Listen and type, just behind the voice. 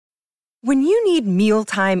When you need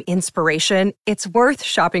mealtime inspiration, it's worth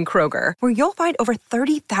shopping Kroger, where you'll find over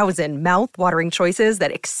 30,000 mouth-watering choices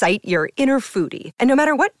that excite your inner foodie. And no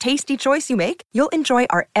matter what tasty choice you make, you'll enjoy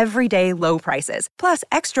our everyday low prices, plus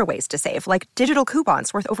extra ways to save, like digital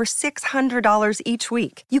coupons worth over $600 each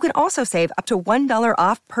week. You can also save up to $1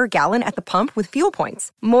 off per gallon at the pump with fuel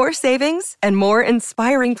points. More savings and more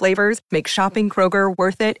inspiring flavors make shopping Kroger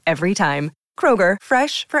worth it every time. Kroger,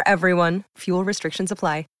 fresh for everyone. Fuel restrictions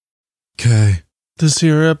apply. Okay. This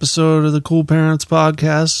here episode of the Cool Parents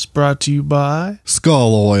Podcast is brought to you by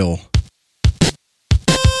Skull Oil.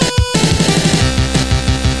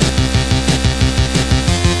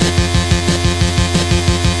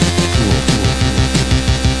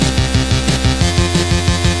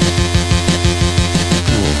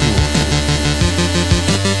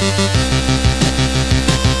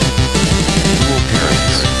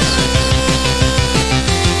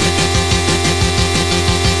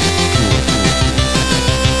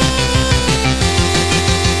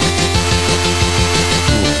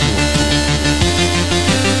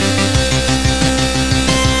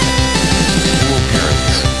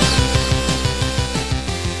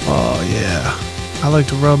 I like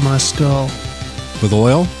to rub my skull. With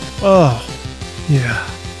oil? Oh, yeah.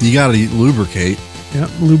 You gotta lubricate. Yep,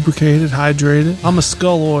 lubricated, hydrated. I'm a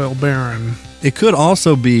skull oil baron. It could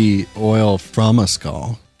also be oil from a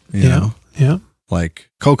skull, you know? Yeah. Like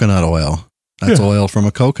coconut oil. That's oil from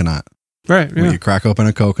a coconut. Right, yeah. When you crack open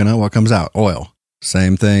a coconut, what comes out? Oil.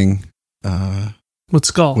 Same thing. With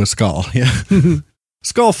skull. With skull, yeah.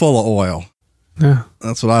 Skull full of oil. Yeah.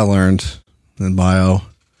 That's what I learned in biology.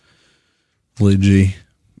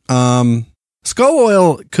 Skull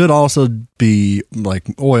oil could also be like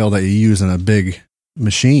oil that you use in a big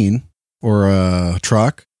machine or a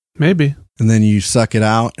truck. Maybe. And then you suck it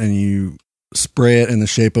out and you spray it in the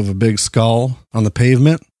shape of a big skull on the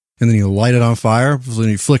pavement. And then you light it on fire. Then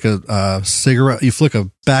you flick a cigarette, you flick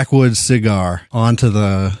a backwoods cigar onto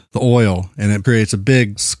the oil and it creates a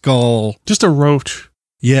big skull. Just a roach.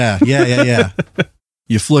 Yeah.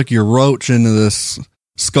 You flick your roach into this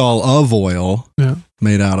skull of oil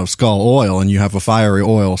made out of skull oil and you have a fiery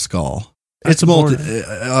oil skull. It's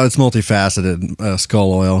multifaceted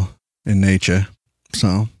skull oil in nature.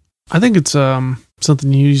 So I think it's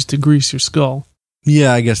something you use to grease your skull.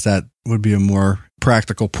 Yeah, I guess that would be a more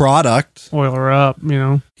practical product. Oil her up, you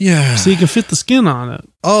know. Yeah. So you can fit the skin on it.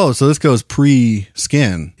 Oh, so this goes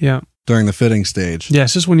pre-skin. Yeah. During the fitting stage. Yeah,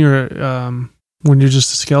 it's just when you're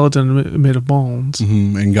just a skeleton made of bones.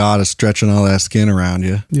 Mm-hmm. And God is stretching all that skin around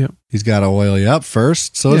you. Yep. He's got to oil you up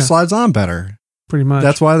first, so it slides on better. Pretty much.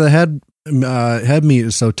 That's why the head meat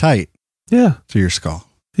is so tight. Yeah. To your skull.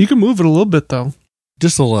 You can move it a little bit, though.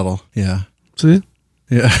 Just a little, yeah. See?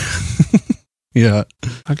 Yeah. Yeah.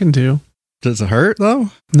 I can do. Does it hurt,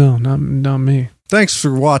 though? No, not me. Thanks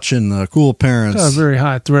for watching the Cool Parents Got a very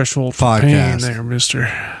high threshold for pain there, mister.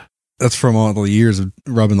 That's from all the years of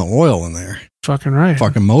rubbing the oil in there. Fucking right.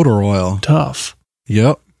 Fucking motor oil. Tough.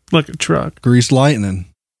 Yep. Like a truck. Greased lightning.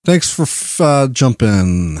 Thanks for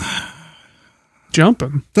jumping.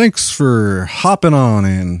 Thanks for hopping on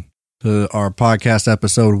in to our podcast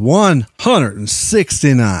episode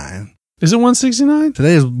 169. Is it 169?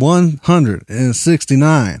 Today is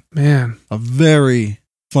 169. Man. A very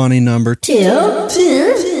funny number. Yeah.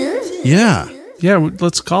 Yeah,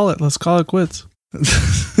 let's call it. Let's call it quits.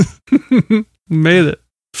 Made it.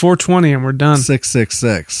 420 and we're done.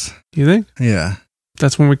 666. You think? Yeah.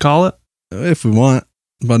 That's when we call it? If we want,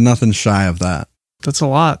 but nothing shy of that. That's a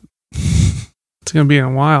lot. It's going to be in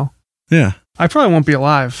a while. Yeah. I probably won't be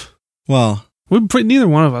alive. Well, neither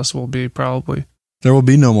one of us will be, probably. There will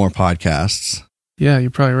be no more podcasts. Yeah, you're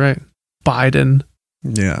probably right. Biden.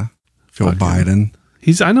 Yeah. Joe Biden.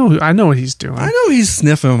 I know what he's doing. I know he's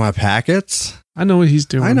sniffing my packets. I know what he's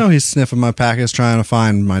doing. I know he's sniffing my packets trying to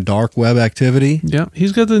find my dark web activity. Yeah,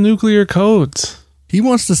 he's got the nuclear codes. He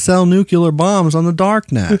wants to sell nuclear bombs on the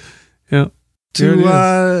dark net. Yeah.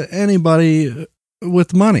 To anybody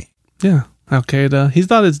with money. Yeah. Al Qaeda. He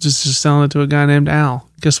thought it's just selling it to a guy named Al.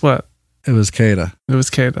 Guess what? It was Qaeda. It was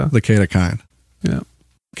Qaeda. The Qaeda kind. Yeah.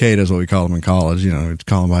 Qaeda is what we call them in college. You know,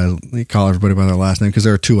 we call everybody by their last name because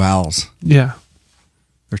there are two Al's. Yeah.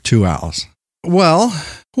 There are two Al's. Well.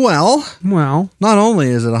 Not only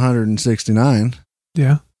is it 169.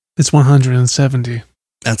 Yeah. It's 170.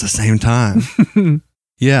 At the same time.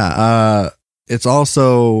 Yeah. It's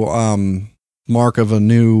also mark of a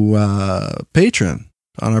new patron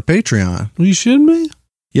on our Patreon. Are you shitting me?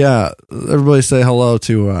 Yeah. Everybody say hello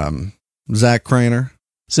to Zach Craner.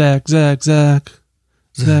 Zach. Zach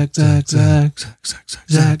Zach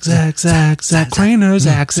Craner, Zach Craner,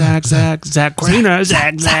 Zach Zach Craner,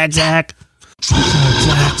 Zach.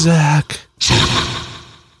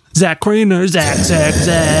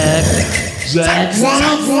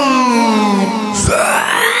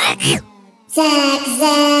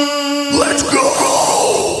 Let's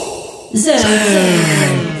go.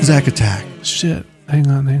 Zach attack. Shit. Hang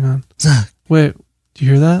on. Zach. Wait, do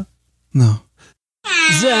you hear that? No.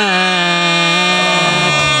 Zach.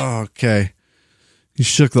 Okay. You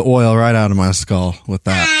shook the oil right out of my skull with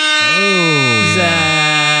that. Oh,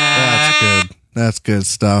 yeah. Zach. That's good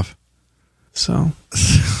stuff. So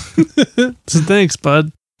thanks,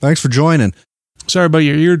 bud. Thanks for joining. Sorry about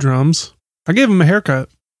your eardrums. I gave him a haircut.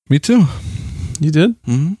 Me too. You did?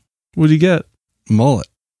 Mm-hmm. What did you get? Mullet.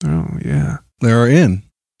 Oh, yeah. They're in.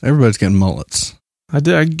 Everybody's getting mullets. I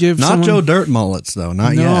did. I give Not someone... Joe Dirt mullets, though.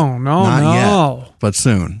 Not yet. No. Not yet, but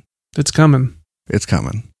soon. It's coming. It's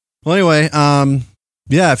coming. Well, anyway,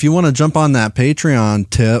 yeah, if you want to jump on that Patreon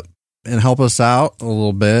tip and help us out a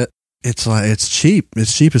little bit, it's cheap.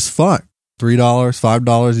 It's cheap as fuck. $3,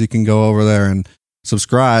 $5. You can go over there and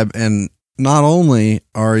subscribe. And not only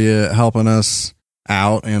are you helping us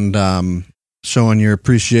out and showing your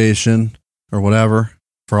appreciation or whatever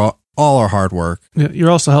for all our hard work. Yeah, you're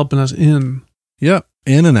also helping us in. Yep.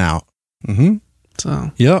 In and out. Mm-hmm.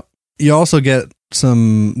 So. Yep. You also get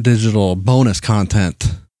some digital bonus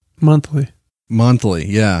content. Monthly.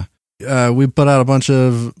 Yeah. We put out a bunch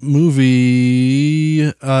of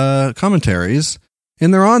movie commentaries,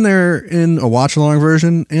 and they're on there in a watch-along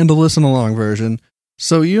version and a listen-along version.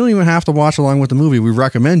 So you don't even have to watch along with the movie. We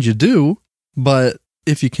recommend you do, but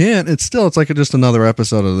if you can't, it's like just another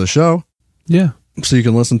episode of the show. Yeah. So you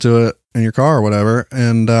can listen to it in your car or whatever,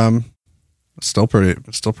 and it's still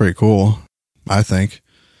pretty cool, I think.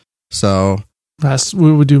 So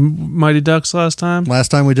we would do Mighty Ducks last time. Last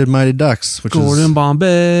time we did Mighty Ducks, which Gordon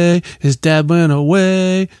Bombay. His dad went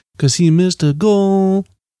away because he missed a goal.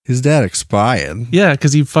 His dad expired. Yeah,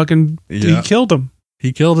 because he he killed him.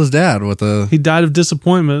 He killed his dad with a... He died of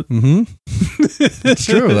disappointment. Mm-hmm. It's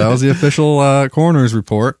true. That was the official coroner's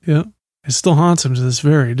report. Yeah. It still haunts him to this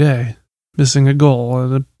very day. Missing a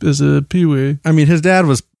goal as a peewee. I mean, his dad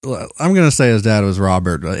was... I'm going to say his dad was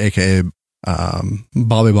Robert, a.k.a.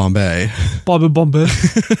 Bobby Bombay. Bobby Bombay.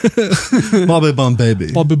 Bobby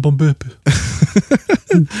Bombaby. Bobby Bombay.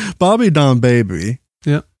 Bobby Don Baby.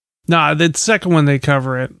 Yeah. Nah, the second one they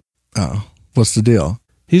cover it. Oh, what's the deal?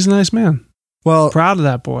 He's a nice man. Well, proud of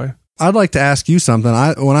that boy. I'd like to ask you something.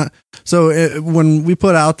 When we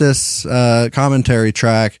put out this commentary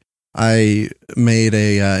track, I made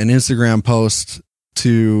an Instagram post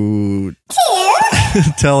to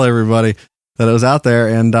tell everybody that it was out there,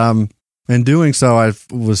 and in doing so, I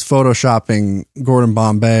was photoshopping Gordon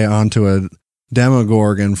Bombay onto a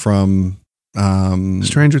Demogorgon from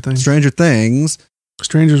Stranger Things.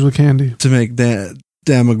 Strangers with Candy to make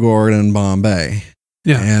Demogorgon Bombay.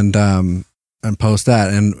 Yeah, and post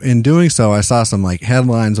that. And in doing so, I saw some like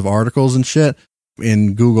headlines of articles and shit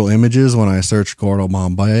in Google Images when I searched Gordon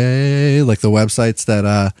Bombay, like the websites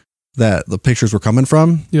that the pictures were coming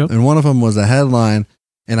from. Yep. And one of them was a headline,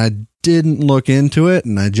 and I didn't look into it,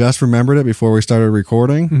 and I just remembered it before we started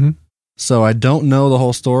recording. Mm-hmm. So I don't know the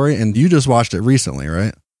whole story. And you just watched it recently,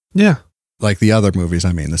 right? Yeah. Like the other movies,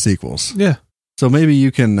 I mean, the sequels. Yeah. So maybe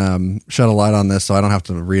you can shed a light on this so I don't have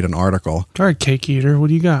to read an article. All right, Cake Eater, what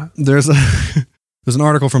do you got? There's an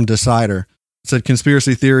article from Decider. It said,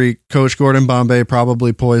 conspiracy theory, Coach Gordon Bombay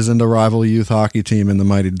probably poisoned a rival youth hockey team in the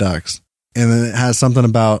Mighty Ducks. And then it has something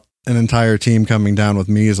about an entire team coming down with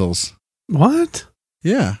measles. What?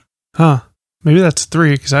 Yeah. Huh. Maybe that's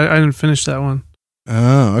 3, because I didn't finish that one.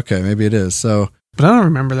 Oh, okay. Maybe it is. So, but I don't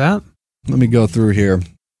remember that. Let me go through here.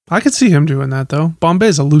 I could see him doing that, though.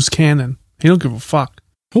 Bombay's a loose cannon. He don't give a fuck.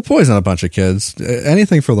 He'll poison a bunch of kids.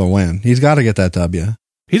 Anything for the win. He's got to get that W.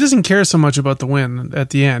 He doesn't care so much about the win at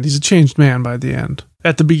the end. He's a changed man by the end.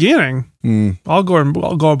 At the beginning, all Gordon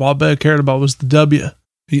Bombay cared about was the W.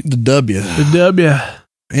 The W. The W.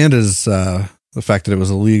 And the fact that it was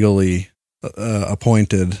a legally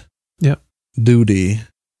appointed duty.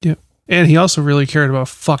 Yep. And he also really cared about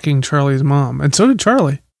fucking Charlie's mom. And so did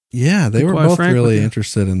Charlie. Yeah, they were both really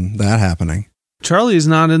interested in that happening. Charlie is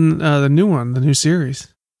not in the new one, the new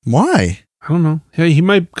series. Why? I don't know. He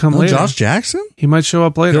might come later. Josh Jackson? He might show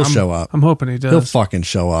up later. He'll show up. I'm hoping he does. He'll fucking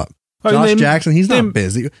show up. Josh Jackson, he's not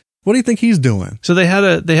busy. What do you think he's doing? So they had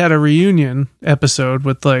a reunion episode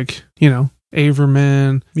with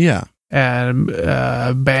Averman. Yeah. Adam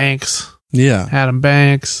Banks. Yeah. Adam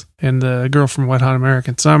Banks and the girl from Wet Hot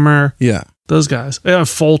American Summer. Yeah. Those guys.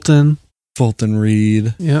 Fulton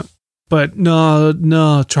Reed. Yep. But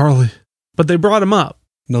no, Charlie. But they brought him up.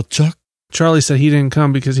 No, Chuck. Charlie said he didn't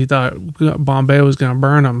come because he thought Bombay was going to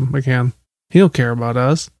burn him again. He don't care about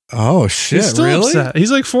us. Oh, shit. He's still really? upset.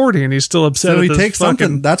 He's like 40 and he's still upset. So at he this takes fucking,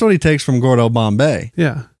 something. That's what he takes from Gordo Bombay.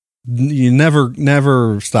 Yeah. You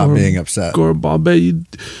never stop being upset. Gordon Bombay, you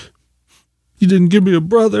didn't give me a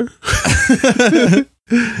brother.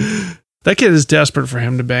 That kid is desperate for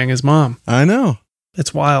him to bang his mom. I know.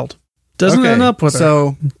 It's wild. Doesn't end up with her.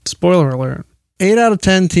 So, Spoiler alert. 8 out of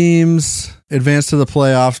 10 teams advanced to the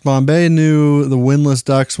playoffs. Bombay knew the winless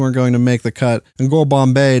Ducks weren't going to make the cut, and Gordo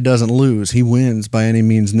Bombay doesn't lose. He wins by any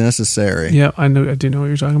means necessary. Yeah, I do know what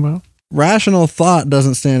you're talking about. Rational thought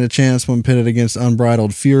doesn't stand a chance when pitted against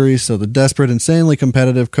unbridled fury, so the desperate, insanely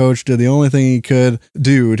competitive coach did the only thing he could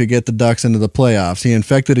do to get the Ducks into the playoffs. He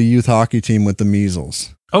infected a youth hockey team with the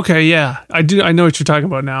measles. Okay, yeah. I know what you're talking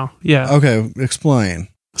about now. Yeah. Okay, explain.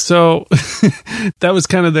 So that was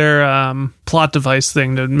kind of their plot device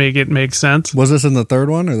thing to make it make sense. Was this in the third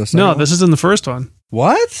one or the second No, one? this is in the first one.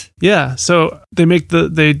 What? Yeah, so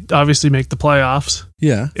they obviously make the playoffs.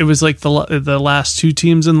 Yeah. It was like the last 2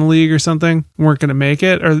 teams in the league or something weren't going to make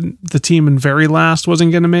it, or the team in very last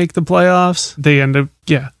wasn't going to make the playoffs. They end up,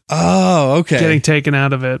 Oh, okay. getting taken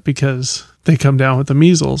out of it because they come down with the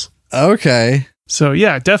measles. Okay. So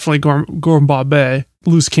yeah, definitely Gordon Bombay,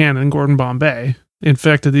 loose cannon Gordon Bombay,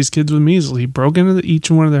 infected these kids with measles. He broke into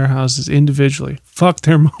each one of their houses individually. Fuck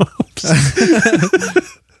their moms.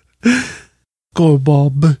 Go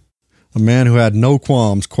Bob. A man who had no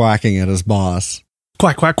qualms quacking at his boss.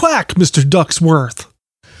 Quack, quack, quack, Mr. Ducksworth.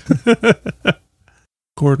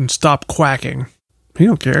 Gordon, stop quacking. He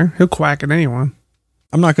don't care. He'll quack at anyone.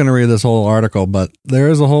 I'm not going to read this whole article, but there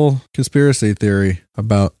is a whole conspiracy theory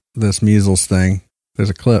about this measles thing. There's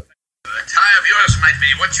a clip. A tie of yours might be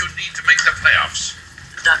what you need to make the playoffs.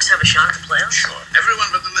 The Ducks have a shot at the playoffs? Sure. Everyone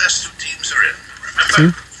but the last 2 teams are in.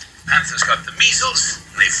 Remember? Panthers got the measles,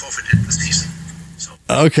 and they forfeited the season. So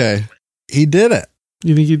Okay. He did it.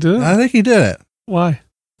 You think he did it? I think he did it. Why?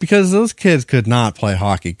 Because those kids could not play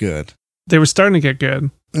hockey good. They were starting to get good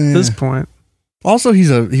at this point. Also, he's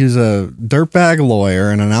a dirtbag lawyer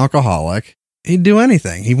and an alcoholic. He'd do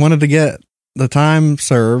anything. He wanted to get the time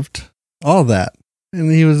served, all that. And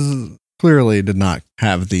he was clearly did not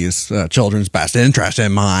have these children's best interest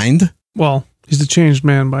in mind. Well, he's a changed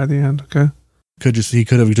man by the end, okay? He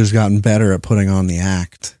could have just gotten better at putting on the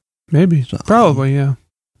act. Maybe. So, Probably, yeah.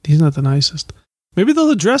 He's not the nicest. Maybe they'll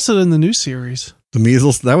address it in the new series. The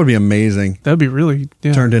measles, that would be amazing. That'd be really,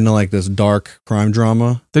 Turned into like this dark crime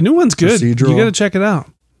drama. The new one's good. Procedural. You got to check it out.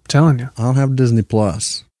 I'm telling you. I don't have Disney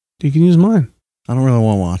Plus. You can use mine. I don't really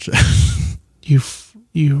want to watch it. You.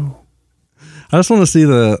 I just want to see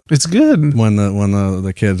It's good. when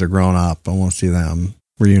the kids are grown up. I want to see them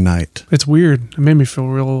reunite. It's weird. It made me feel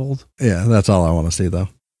real old. Yeah, that's all I want to see though.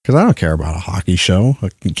 Because I don't care about a hockey show, a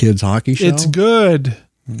kids hockey show. It's good.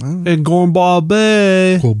 And going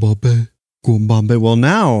Bombay. Go Bombay. Well,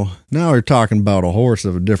 now we're talking about a horse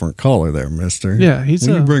of a different color there, mister. Yeah, he's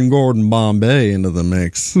when you bring Gordon Bombay into the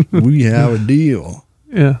mix, we have a deal.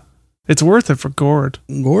 Yeah. It's worth it for Gord.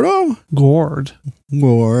 Gordo? Gord.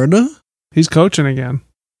 He's coaching again.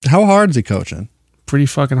 How hard is he coaching? Pretty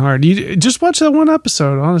fucking hard. You just watch that one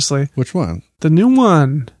episode, honestly. Which one? The new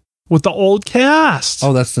one with the old cast.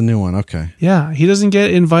 Oh, that's the new one. Okay. Yeah, he doesn't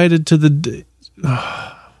get invited to the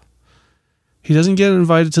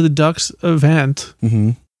Ducks event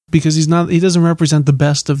because he doesn't represent the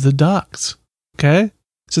best of the Ducks. Okay?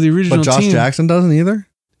 So the original But Josh team, Jackson doesn't either?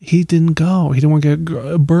 he didn't go. He didn't want to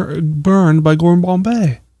get burned by Gordon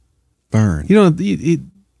Bombay. Burn. You know, he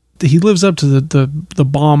lives up to the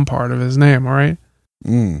bomb part of his name, all right?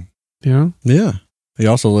 Mm. You know? Yeah. He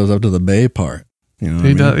also lives up to the Bay part. You know what I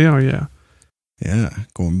He mean? does, you know, yeah. Yeah.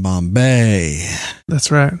 Going Bombay. That's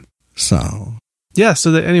right. So. Yeah, so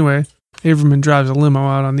that anyway, Averman drives a limo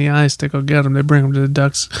out on the ice to go get him. They bring him to the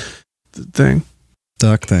Ducks thing.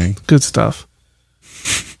 Duck thing. Good stuff.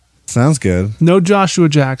 Sounds good. No Joshua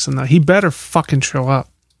Jackson, though. He better fucking show up.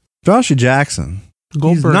 Joshua Jackson.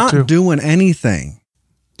 Goldberg, he's not too. doing anything.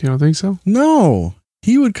 You don't think so? No.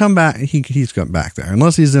 He would come back. He's come back there.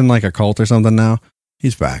 Unless he's in like a cult or something now.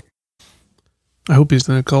 He's back. I hope he's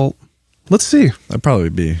in a cult. Let's see. That'd probably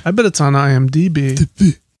be. I bet it's on IMDb.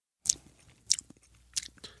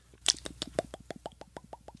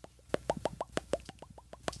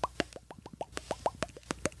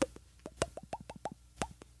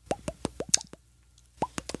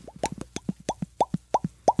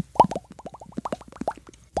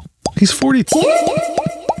 He's 42.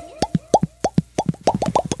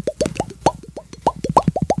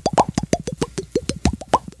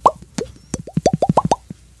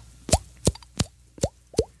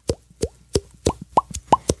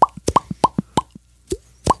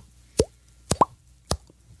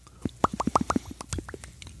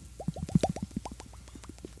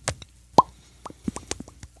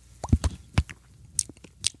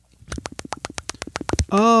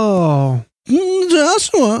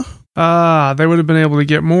 They would have been able to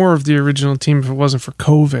get more of the original team if it wasn't for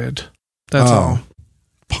COVID. That's all.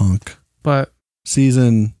 Punk. But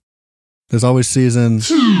There's always season.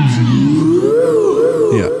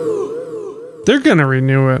 Yeah. they're going to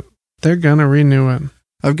renew it.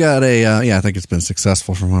 I've got I think it's been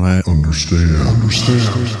successful from what I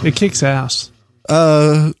understand. It kicks ass.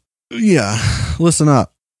 Yeah. Listen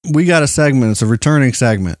up. We got a segment. It's a returning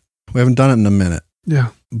segment. We haven't done it in a minute, Yeah.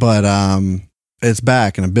 but it's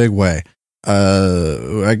back in a big way.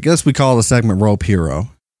 I guess we call the segment Rope Hero,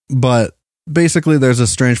 but basically there's a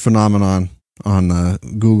strange phenomenon on the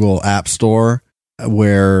Google App Store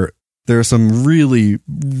where there's some really,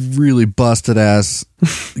 really busted ass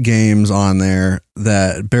games on there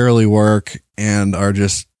that barely work and are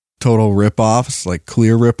just total ripoffs, like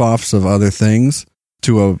clear ripoffs of other things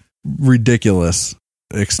to a ridiculous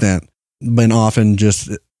extent, and often just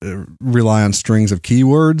rely on strings of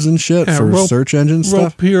keywords and shit for search engine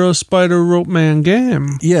stuff. Rope Hero Spider Rope Man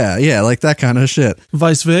game. Yeah, like that kind of shit.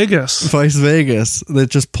 Vice Vegas That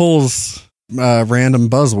just pulls random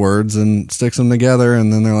buzzwords and sticks them together,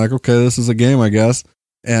 and then they're like, okay, this is a game, I guess.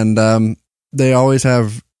 And they always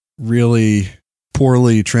have really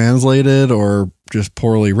poorly translated or just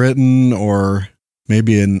poorly written, or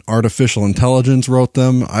maybe an artificial intelligence wrote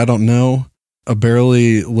them. I don't know. A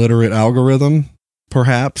barely literate algorithm,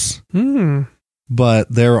 perhaps. But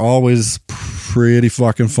they're always pretty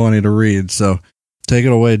fucking funny to read. So take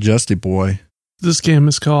it away, Justy boy. This game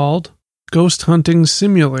is called Ghost Hunting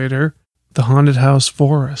Simulator, The Haunted House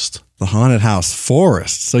Forest. The Haunted House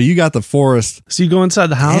Forest. So you got the forest. So you go inside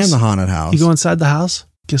the house. And the haunted house. You go inside the house.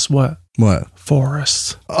 Guess what? What?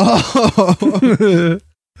 Forest. Oh.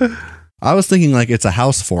 I was thinking like it's a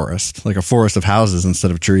house forest, like a forest of houses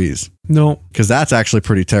instead of trees. No. Because that's actually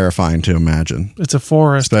pretty terrifying to imagine. It's a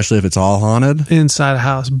forest. Especially if it's all haunted. Inside a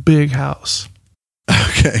house. Big house.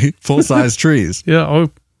 Okay. Full-size trees. Yeah.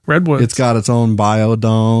 Oh, redwoods. It's got its own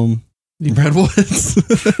biodome. Redwoods?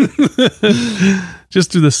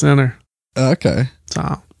 Just to the center. Okay.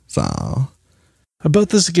 So. About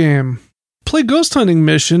this game. Play ghost hunting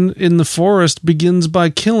mission in the forest begins by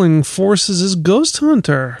killing Forces' ghost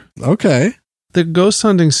hunter. Okay. The ghost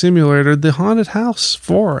hunting simulator, the haunted house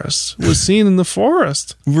forest, was seen in the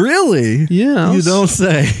forest. Really? Yeah. You don't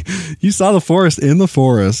say. You saw the forest in the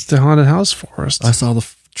forest. The haunted house forest. I saw the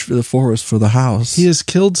forest for the house. He has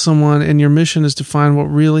killed someone, and your mission is to find what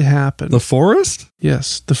really happened. The forest?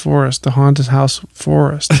 Yes, the forest. The haunted house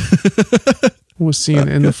forest was seen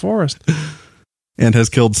in the forest. And has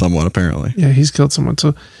killed someone, apparently. Yeah, he's killed someone.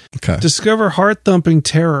 So, okay. Discover heart-thumping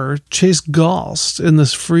terror, chase ghosts in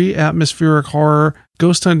this free atmospheric horror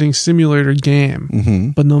ghost hunting simulator game. Mm-hmm.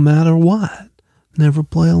 But no matter what, never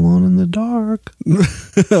play alone in the dark.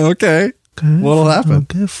 Okay. What'll happen?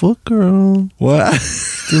 Okay, foot girl. What?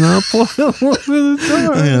 Do not play alone in the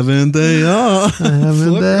dark. I haven't day off.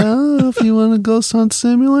 You want to ghost hunt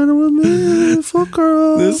simulator with me, foot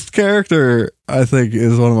girl? This character, I think,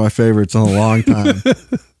 is one of my favorites in a long time.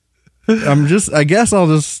 I guess I'll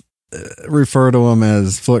just refer to him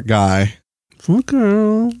as Foot Guy. Foot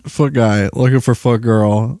girl. Foot Guy, looking for Foot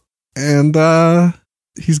Girl. And,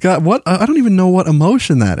 he's got what? I don't even know what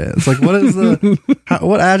emotion that is. Like, what is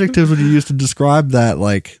what adjectives would you use to describe that,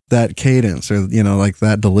 like, that cadence or, like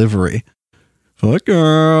that delivery? Foot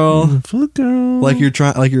girl. Foot girl. Like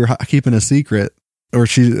you're keeping a secret, or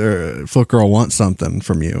Foot Girl wants something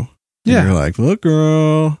from you. Yeah. And you're like, Foot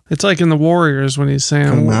Girl. It's like in the Warriors when he's saying,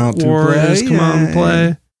 come out Warriors, come out and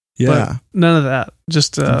play. Yeah. But none of that.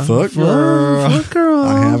 Just Foot Girl. Foot girl.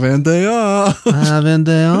 I haven't day off. I haven't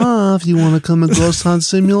day off. You want to come and ghost hunt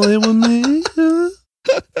simulate with me?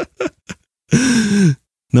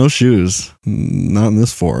 No shoes. Not in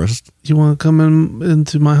this forest. You want to come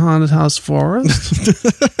into my haunted house forest?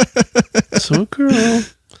 So girl.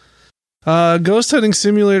 Ghost hunting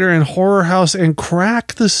simulator and horror house, and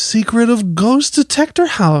crack the secret of ghost detector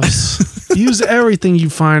house. Use everything you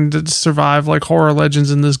find to survive like horror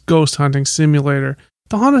legends in this ghost hunting simulator.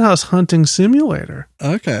 The haunted house hunting simulator.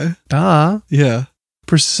 Okay. Duh. Yeah.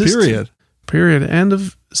 Period. End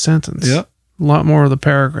of sentence. Yep. A lot more of the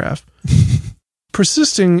paragraph.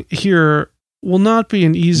 Persisting here will not be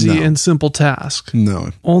an easy and simple task.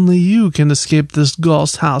 No. Only you can escape this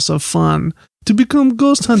ghost house of fun to become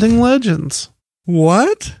ghost hunting legends.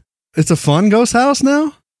 What? It's a fun ghost house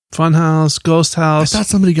now? Fun house, ghost house. I thought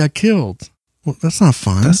somebody got killed. Well, that's not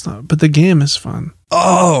fun. But the game is fun.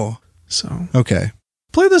 Oh. So. Okay.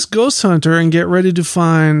 Play this ghost hunter and get ready to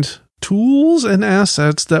find tools and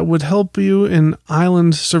assets that would help you in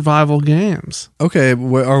island survival games. Okay,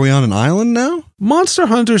 are we on an island now? Monster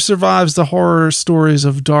Hunter survives the horror stories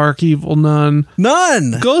of Dark Evil Nun,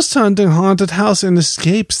 None. ghost hunting haunted house, and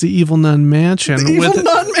escapes the Evil Nun mansion Evil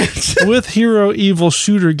Nun Mansion. with hero evil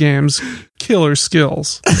shooter games, killer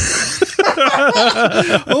skills.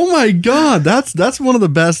 Oh my God, that's one of the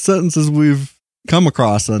best sentences we've come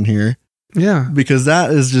across on here, Yeah. because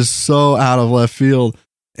that is just so out of left field.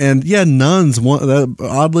 And yeah, Nuns.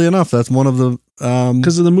 Oddly enough, that's one of the.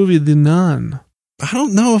 Because of the movie The Nun. I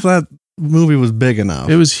don't know if that movie was big enough.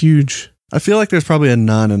 It was huge. I feel like there's probably a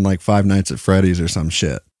nun in like Five Nights at Freddy's or some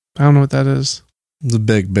shit. I don't know what that is. It's a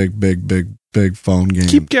big phone game.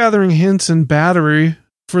 Keep gathering hints and battery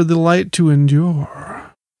for the light to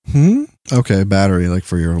endure. Okay, battery, like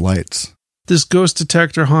for your lights. This ghost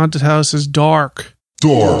detector haunted house is dark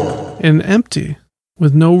and empty,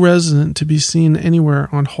 with no resident to be seen anywhere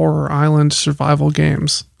on Horror Island survival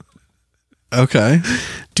games. Okay.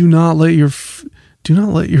 Do not let your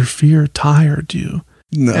fear tire you,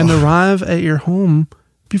 No. and arrive at your home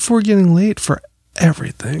before getting late for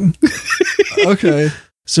everything. Okay.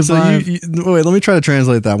 Survive. So wait, let me try to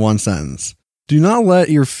translate that one sentence. Do not let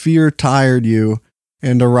your fear tire you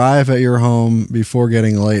and arrive at your home before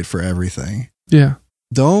getting late for everything. Yeah.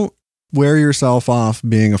 Don't wear yourself off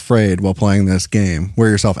being afraid while playing this game. Wear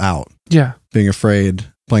yourself out Yeah. being afraid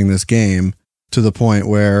playing this game to the point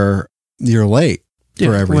where you're late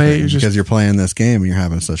for everything because you're playing this game and you're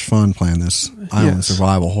having such fun playing this island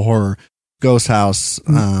survival horror ghost house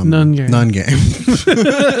nun game.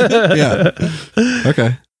 Yeah.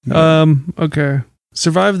 Okay. Okay.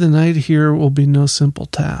 Survive the night here will be no simple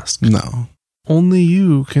task. No. Only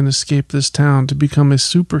you can escape this town to become a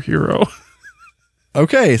superhero.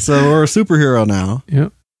 Okay, so we're a superhero now.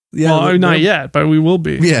 Yep. Yeah. Well, not yet, but we will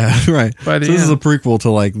be. Yeah, right. By the So this is a end. prequel to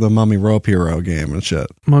like the Mummy Rope Hero game and shit.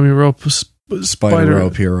 Mummy rope, Spider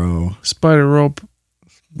Rope Hero. spider rope,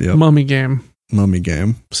 Yep. mummy game. Mummy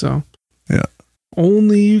game. So Yeah.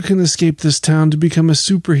 only you can escape this town to become a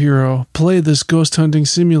superhero. Play this ghost hunting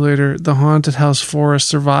simulator, the haunted house forest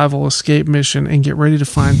survival escape mission, and get ready to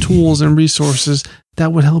find tools and resources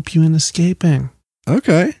that would help you in escaping.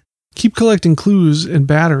 Okay. Keep collecting clues and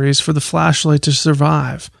batteries for the flashlight to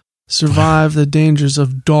survive. Survive the dangers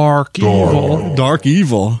of dark evil Dark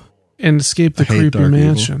Evil. and escape the I hate creepy dark evil.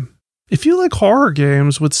 mansion. If you like horror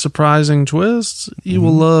games with surprising twists, you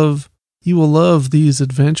will love these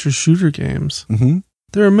adventure shooter games. Mm-hmm.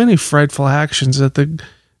 There are many frightful actions at the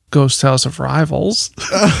Ghost House of Rivals.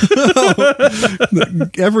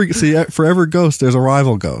 For every ghost, there's a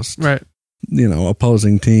rival ghost. Right. You know,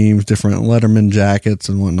 opposing teams, different Letterman jackets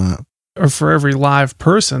and whatnot. Or for every live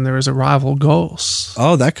person, there is a rival ghost.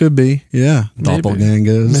 Oh, that could be. Yeah. Maybe.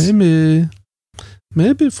 Doppelgangers.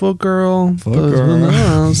 Maybe for girl. For but girl. who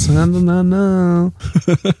knows? I do not know.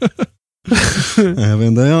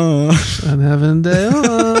 Having they are. And having day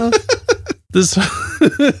off. This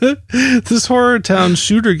horror town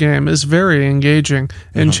shooter game is very engaging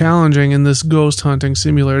and challenging in this ghost hunting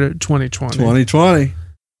simulator 2020. 2020.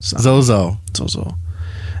 Zozo. So.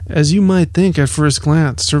 As you might think at first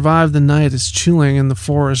glance, Survive the Night is chilling in the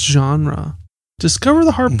forest genre. Discover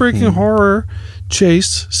the heartbreaking horror,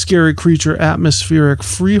 chase, scary creature, atmospheric,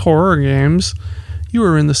 free horror games. You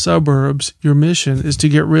are in the suburbs. Your mission is to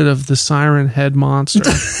get rid of the Siren Head monster.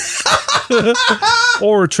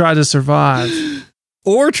 Or try to survive.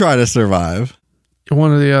 Or try to survive. One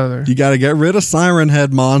or the other. You got to get rid of Siren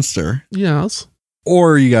Head monster. Yes.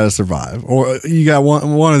 Or you got to survive. Or you got one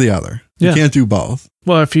or the other. You Yeah. can't do both.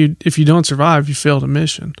 Well, if you don't survive, you failed a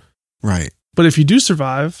mission. Right. But if you do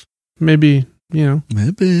survive, maybe,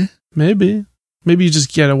 Maybe you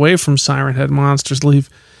just get away from Siren Head monsters, leave.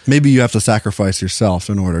 Maybe you have to sacrifice yourself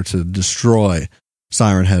in order to destroy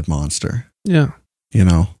Siren Head monster. Yeah. You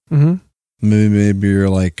know? Mm-hmm. Maybe you're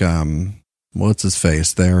like, what's his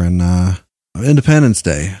face there in Independence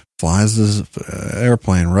Day. Flies this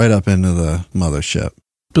airplane right up into the mothership.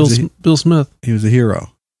 Bill Smith. He was a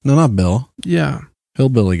hero. No, not Bill. Yeah.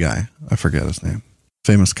 Hillbilly guy. I forget his name.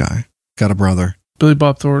 Famous guy. Got a brother. Billy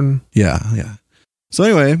Bob Thornton. Yeah. So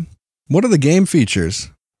anyway, what are the game features?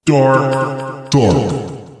 Dark.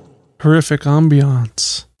 Horrific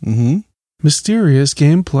ambiance. Mm-hmm. Mysterious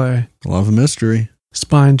gameplay. Love a mystery.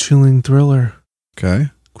 Spine-chilling thriller. Okay.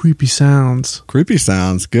 Creepy sounds. Creepy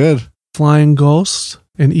sounds. Good. Flying ghosts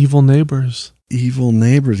and evil neighbors. Evil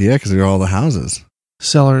neighbors. Yeah, because they're all the houses.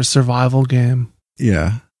 Cellar survival game.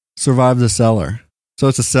 Yeah. Survive the cellar. So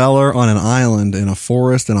it's a cellar on an island in a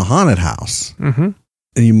forest in a haunted house. Mm-hmm.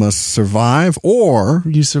 And you must survive or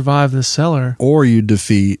You survive the cellar. you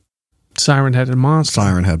defeat Siren Headed Monster.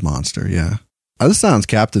 Siren Head Monster, yeah. This sounds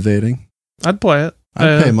captivating. I'd play it.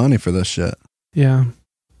 I'd pay money for this shit. Yeah.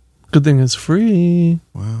 Good thing it's free.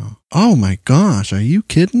 Wow. Oh my gosh, are you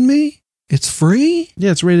kidding me? It's free?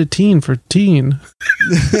 Yeah, it's rated teen for teen.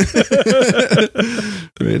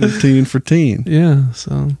 Rated teen for teen. Yeah,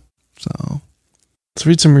 so let's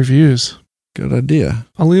read some reviews. Good idea.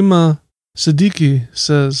 Alima Siddiqui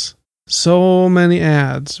says, so many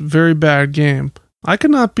ads. Very bad game. I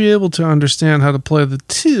could not be able to understand how to play the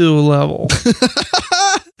 2 level.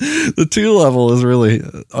 The 2 level is really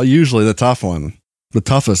usually the tough one. The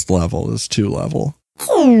toughest level is 2 level.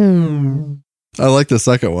 I like the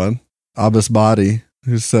second one. Abbas Badi,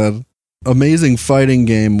 who said, amazing fighting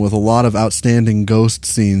game with a lot of outstanding ghost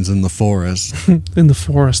scenes in the forest. In the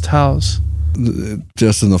forest house.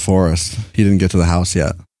 Just in the forest. He didn't get to the house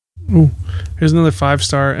yet. Ooh, here's another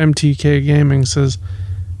 5-star. MTK Gaming says,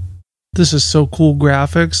 this is so cool.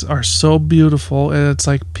 Graphics are so beautiful, and it's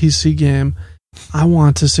like PC game. I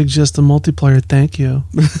want to suggest a multiplayer. Thank you.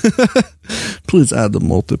 Please add the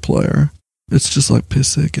multiplayer. It's just like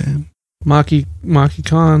PC game. Maki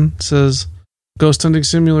Khan says, Ghost Hunting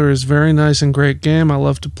Simulator is very nice and great game. I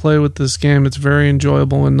love to play with this game. It's very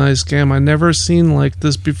enjoyable and nice game. I never seen like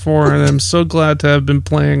this before, and I'm so glad to have been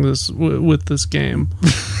playing this with this game.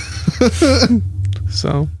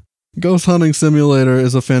 So, Ghost Hunting Simulator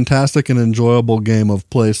is a fantastic and enjoyable game of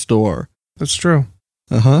Play Store. That's true.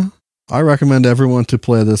 I recommend everyone to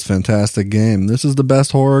play this fantastic game. This is the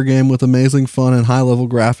best horror game with amazing fun and high-level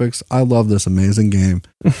graphics. I love this amazing game.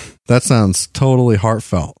 That sounds totally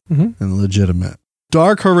heartfelt and legitimate.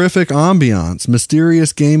 Dark, horrific ambiance,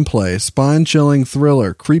 mysterious gameplay, spine-chilling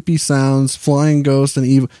thriller, creepy sounds, flying ghosts, and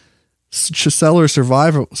evil seller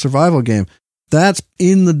survival game. That's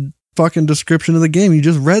in the fucking description of the game. You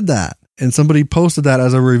just read that, and somebody posted that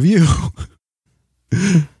as a review.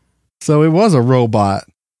 So it was a robot.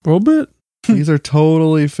 Robot? These are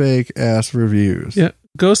totally fake ass reviews. Yeah.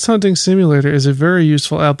 Ghost Hunting Simulator is a very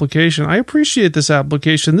useful application. I appreciate this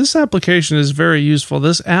application. This application is very useful.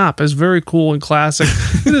 This app is very cool and classic.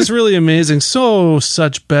 It is really amazing.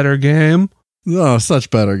 Such better game. Oh, such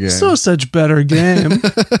better game. Such better game.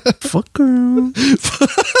 Fuck girl.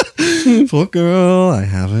 Fuck girl, I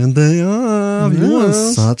haven't day off. You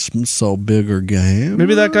want so bigger game.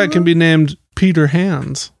 Maybe that guy can be named Peter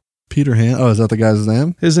Hands. Peter Hand. Oh, is that the guy's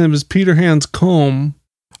name? His name is Peter Hands Combe.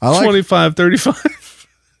 2535.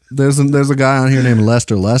 There's a guy on here named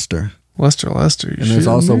Lester. Lester. And there's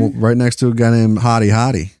also right next to a guy named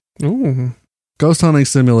Hottie. Ooh. Ghost Hunting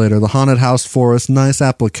Simulator, the Haunted House Forest, nice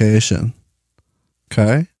application.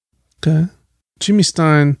 Okay. Jimmy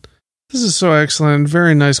Stein, this is so excellent.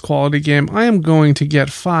 Very nice quality game. I am going to get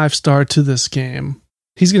 5-star to this game.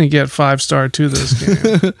 He's going to get 5-star to this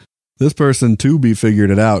game. This person, Tubi, figured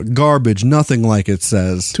it out. Garbage, nothing like it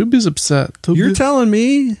says. Tubi's upset. You're telling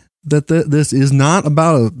me that this is not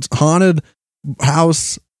about a haunted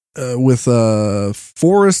house with a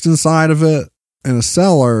forest inside of it and a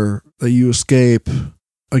cellar that you escape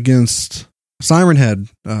against Siren Head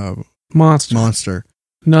monster.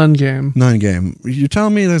 Nun game. You're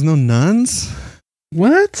telling me there's no nuns?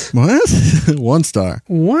 What? 1 star.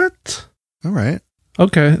 What? All right.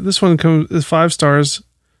 Okay, this one comes 5 stars.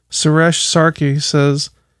 Suresh Sarki says,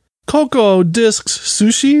 Coco Discs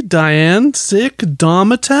Sushi, Diane, Sick,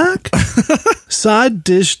 Dom Attack, Side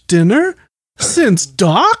Dish Dinner, Since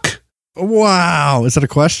Doc? Wow. Is that a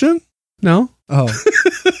question? No. Oh.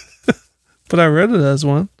 But I read it as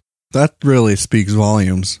one. That really speaks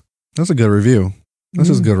volumes. That's a good review. This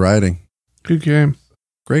is good writing. Good game.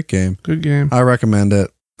 Great game. Good game. I recommend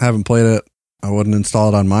it. Haven't played it. I wouldn't install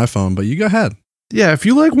it on my phone, but you go ahead. Yeah, if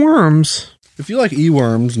you like worms. If you like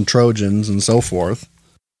E-worms and Trojans and so forth,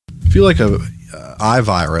 if you like a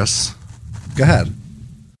iVirus, go ahead.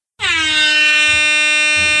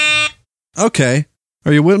 Okay.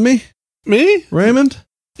 Are you with me? Me? Raymond?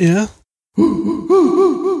 Yeah.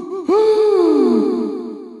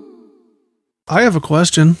 I have a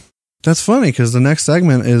question. That's funny because the next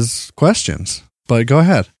segment is questions, but go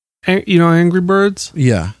ahead. You know Angry Birds?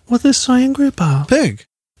 Yeah. What are they so angry about? Pig.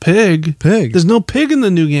 Pig? Pig. There's no pig in the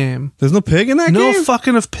new game. There's no pig in that game? No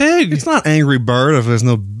fucking of pig. It's not Angry Bird if there's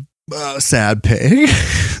no sad pig.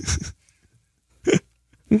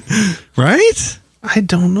 Right? I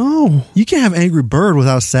don't know. You can't have Angry Bird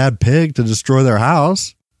without sad pig to destroy their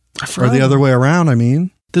house. Or the other way around, I mean.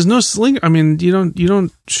 There's no sling. I mean, you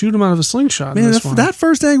don't shoot him out of a slingshot. Man, that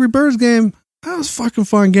first Angry Birds game, that was a fucking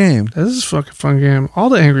fun game. This is a fucking fun game. All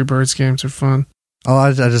the Angry Birds games are fun. Oh,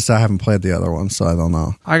 I haven't played the other one, so I don't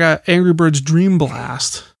know. I got Angry Birds Dream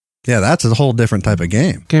Blast. Yeah, that's a whole different type of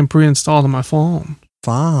game. Game pre-installed on my phone.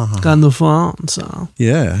 Fine. Got no phone, so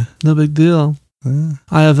Yeah. no big deal.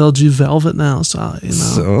 I have LG Velvet now, so you know.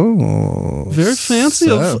 So Very fancy,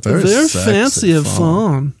 very sexy fancy of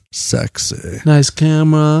phone. Sexy. Nice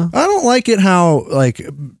camera. I don't like it how like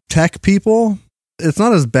tech people. It's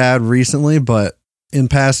not as bad recently, but in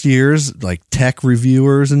past years, like tech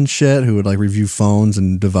reviewers and shit who would like review phones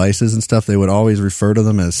and devices and stuff, they would always refer to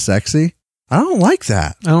them as sexy. I don't like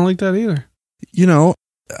that. I don't like that either. You know,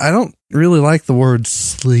 I don't really like the word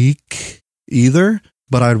sleek either,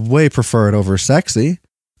 but I'd way prefer it over sexy,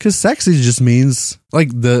 because sexy just means like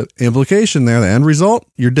the implication there, the end result,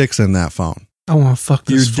 your dick's in that phone. I want to fuck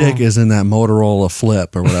this Your dick phone. is in that Motorola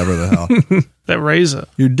Flip or whatever the hell. That Razor.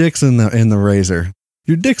 Your dick's in the Razor.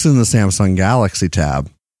 Your dick's in the Samsung Galaxy Tab,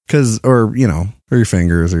 or your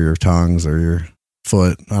fingers or your tongues or your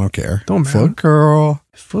foot. I don't care. Don't matter. Foot girl.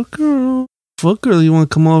 Fuck girl. Fuck girl, you want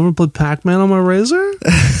to come over and play Pac-Man on my Razor?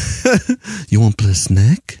 You want to play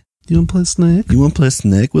Snake? You want to play Snake? You want to play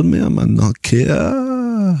Snake with me on my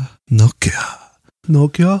Nokia?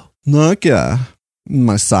 Nokia?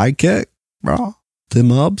 My sidekick, bro.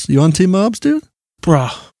 T-Mubs. You on T-Mubs, dude? Bro,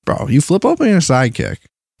 You flip open your sidekick.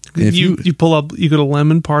 If you pull up, you go to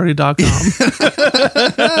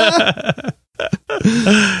lemonparty.com.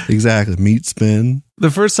 Exactly. Meat spin.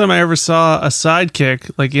 The first time I ever saw a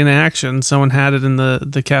sidekick, like in action, someone had it in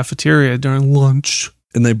the cafeteria during lunch.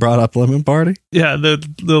 And they brought up Lemon Party? Yeah, the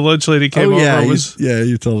lunch lady came over and was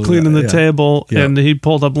you told me cleaning that. the table, Yeah. and he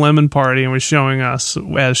pulled up Lemon Party and was showing us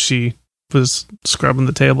as she was scrubbing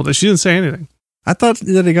the table. She didn't say anything. I thought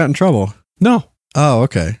that he got in trouble. No. Oh,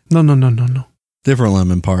 okay. No. Different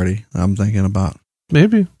Lemon Party I'm thinking about.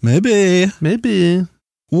 Maybe. Maybe.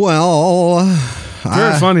 Well,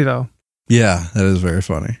 Very funny, though. Yeah, that is very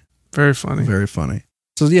funny. Very funny. Very funny.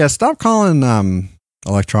 So, yeah, stop calling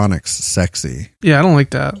electronics sexy. Yeah, I don't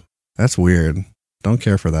like that. That's weird. Don't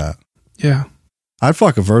care for that. Yeah. I'd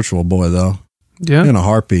fuck a Virtual Boy, though. Yeah. In a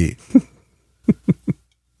heartbeat.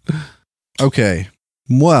 Okay.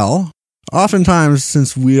 Well, oftentimes,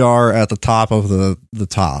 since we are at the top of the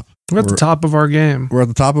top. We're at the top of our game. We're at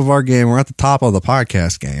the top of our game. We're at the top of the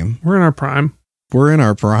podcast game. We're in our prime. We're in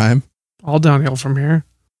our prime. All downhill from here.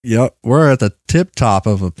 Yep. We're at the tip top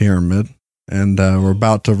of a pyramid. And we're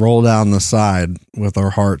about to roll down the side with our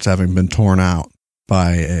hearts having been torn out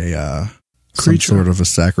by some Creature. sort of a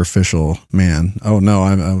sacrificial man. Oh, no.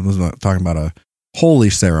 I was talking about a holy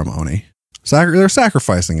ceremony. They're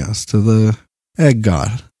sacrificing us to the egg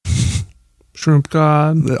god. Shrimp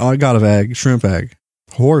god. The god of egg, shrimp egg,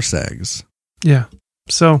 horse eggs. Yeah.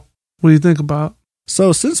 So, what do you think about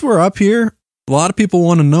So since we're up here, a lot of people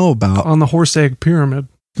want to know about, on the horse egg pyramid?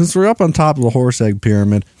 since we're up on top of the horse egg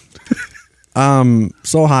pyramid,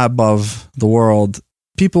 so high above the world,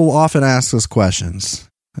 people often ask us questions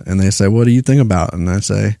and they say, what do you think about it? And I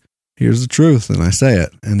say, here's the truth. And I say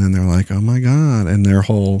it. And then they're like, oh my God. And their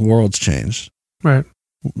whole world's changed Right.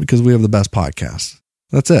 because we have the best podcast.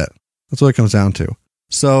 That's it. That's what it comes down to.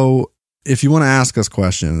 So if you want to ask us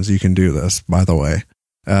questions, you can do this, by the way,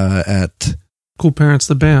 at Cool Parents,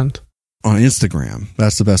 the band. on Instagram.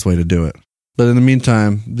 That's the best way to do it. But in the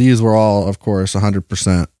meantime, these were all, of course,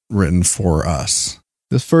 100% written for us.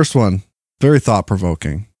 This first one, very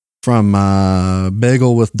thought-provoking, from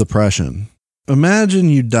Bagel with Depression. Imagine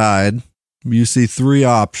you died. You see three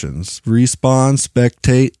options: respawn,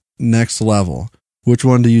 spectate, next level. Which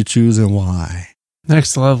one do you choose and why?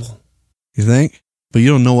 Next level. You think? But you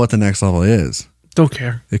don't know what the next level is. Don't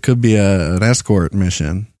care. It could be an escort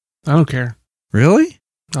mission. I don't care. Really?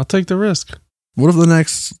 I'll take the risk. What if the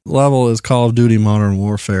next level is Call of Duty Modern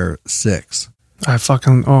Warfare 6?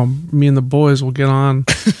 Me and the boys will get on.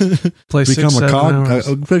 Play Become 6, 7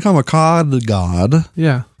 hours. become a COD god.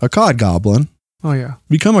 Yeah. A COD goblin. Oh, yeah.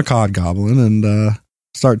 Become a COD goblin and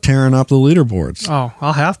start tearing up the leaderboards. Oh,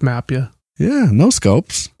 I'll half map you. Yeah, no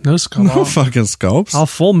scopes. No scope. No fucking scopes. I'll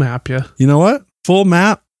full map you. You know what? Full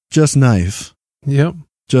map, just knife. Yep.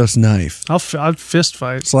 Just knife. I'd fist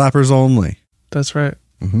fight. Slappers only. That's right.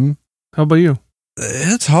 Mm-hmm. How about you?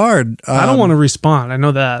 It's hard. I don't want to respawn. I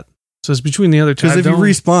know that. So it's between the other two. Because if you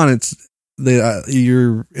respawn,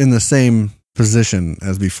 you're in the same position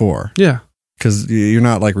as before. Yeah. Because you're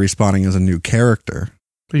not like respawning as a new character.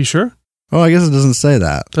 Are you sure? Oh, I guess it doesn't say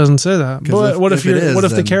that. Doesn't say that. 'Cause But what if it is, the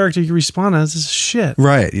then- character you respawn as is shit?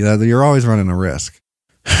 Right. You're always running a risk.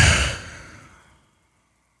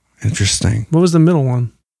 Interesting. What was the middle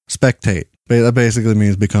one? Spectate. That basically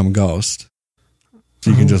means become ghost. So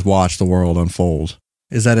you can just watch the world unfold.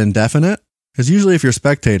 Is that indefinite? Because usually if you're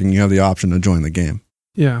spectating, you have the option to join the game.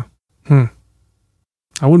 Yeah.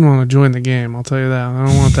 I wouldn't want to join the game. I'll tell you that. I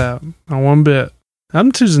don't want that. Not one bit.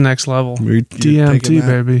 I'm choosing next level. You're taking DMT,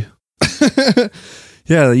 that? baby.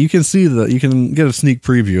 Yeah, you can get a sneak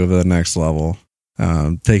preview of the next level.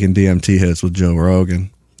 Taking DMT hits with Joe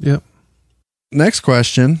Rogan. Yep. Next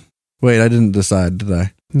question. Wait, I didn't decide, did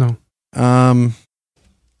I? No.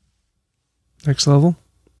 Next level?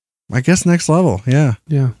 I guess next level. Yeah.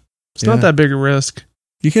 Yeah. It's Yeah. not that big a risk.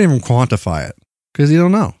 You can't even quantify it because you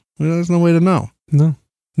don't know. There's no way to know. No.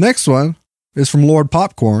 Next one is from Lord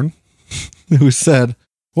Popcorn, who said,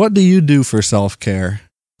 "What do you do for self-care?"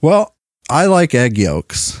 Well, I like egg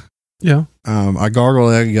yolks. Yeah. I gargle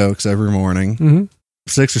egg yolks every morning, Mm-hmm.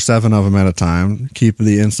 6 or 7 of them at a time. Keep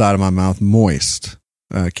the inside of my mouth moist.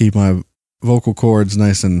 Keep my vocal cords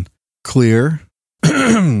nice and clear.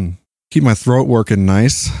 Keep my throat working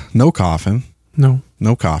nice. No coughing. No.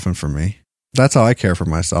 No coughing for me. That's how I care for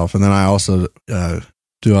myself. And then I also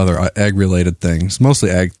do other egg-related things, mostly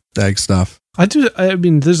egg stuff. I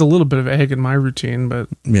mean, there's a little bit of egg in my routine, but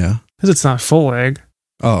Yeah. because it's not full egg.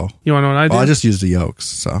 Oh. You want to know what I do? Well, I just use the yolks,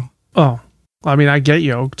 so. Oh. I mean, I get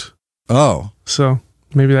yoked, Oh. so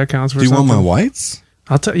maybe that counts for Do you something. want my whites?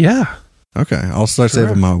 I'll tell. Yeah. Okay. I'll start Sure.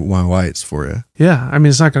 saving my whites for you. Yeah. I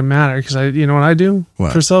mean, it's not going to matter because you know what I do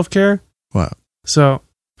What? for self-care? What? So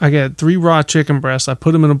I get 3 raw chicken breasts. I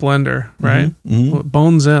put them in a blender, right? Mm-hmm. Well,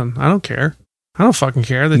 bones in. I don't care. I don't fucking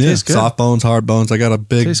care. They taste good. Soft bones, hard bones. I got a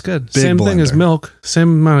big. Tastes good. big Same thing as blender. milk. Same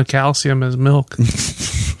amount of calcium as milk.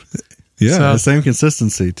 Yeah, So- the same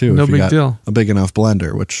consistency too. No if you big got deal. A big enough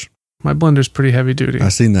blender, which My blender's pretty heavy duty. I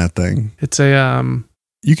seen that thing. It's a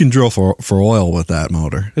You can drill for oil with that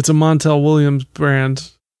motor. it's a Montel Williams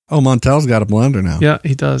brand. Oh, Montel's got a blender now. Yeah,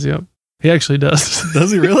 he does. Yep, he actually does.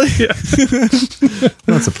 Does he really? Yeah.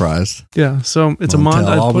 Not surprised. Yeah. So it's Montel, a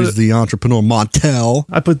Montel. always the entrepreneur. Montel.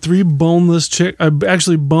 I put 3 boneless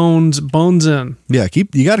actually bones in. Yeah,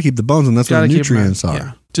 you got to keep the bones, and that's where Gotta the keep 'em in. nutrients are.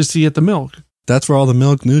 Yeah, just to get the milk. That's where all the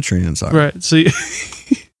milk nutrients are. Right. So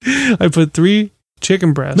I put 3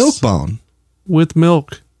 chicken breasts Milk bone. with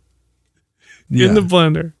milk Yeah. in the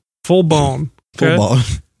blender, full bone. Full okay? bone.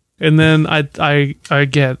 And then I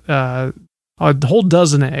get a whole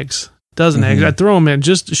dozen eggs. Eggs. I throw them in,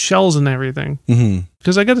 just shells and everything, Mm-hmm.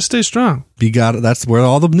 because I got to stay strong. You got it. That's where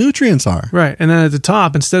all the nutrients are. Right. And then at the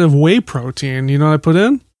top, instead of whey protein, you know what I put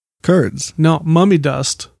in? Curds. No, mummy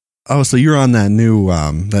dust. Oh, so you're on that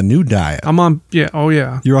new diet. I'm on, yeah. Oh,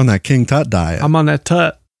 yeah. You're on that King Tut diet. I'm on that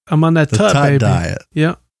tut. I'm on that the tut, Tut baby. diet.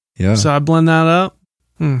 Yeah. Yeah. So I blend that up.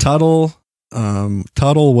 Tuttle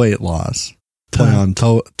weight loss. Play Tut. on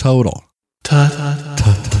total. Tut.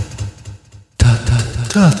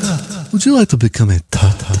 Would you like to become a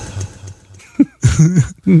tut?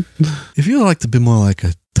 If you would like to be more like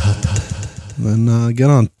a tut, then get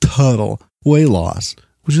on Tuttle weight loss.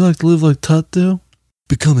 Would you like to live like Tut do?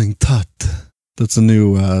 Becoming Tut. That's a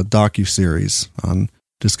new docu-series on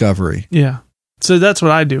Discovery. Yeah. So that's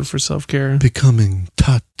what I do for self-care. Becoming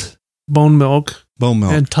Tut. Bone milk Bone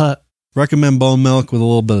milk. and Tut. Recommend bone milk with a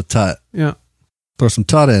little bit of Tut. Yeah. Throw some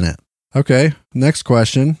Tut in it. Okay, next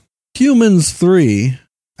question. Humans 3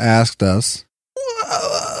 asked us,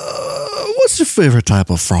 what's your favorite type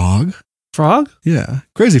of frog? Frog? Yeah,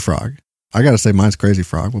 Crazy Frog. I gotta say mine's Crazy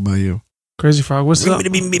Frog. What about you? Crazy Frog. What's up?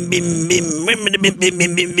 You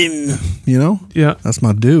know? Yeah. That's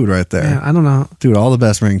my dude right there. Yeah, I don't know. Dude, all the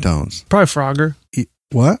best ringtones. Probably Frogger.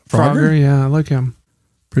 What? Frogger? Yeah, I like him.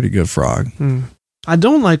 Pretty good frog. I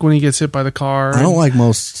don't like when he gets hit by the car. I don't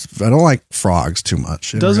like frogs too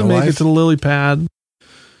much. in Doesn't real make life. it to the lily pad.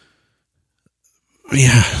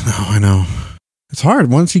 Yeah, no, I know. It's hard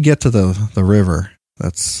once you get to the river.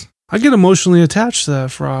 That's I get emotionally attached to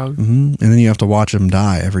that frog, and then you have to watch him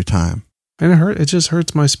die every time. and it just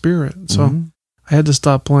hurts my spirit. So Mhm. I had to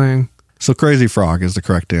stop playing. So Crazy Frog is the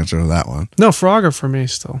correct answer to that one. No, Frogger for me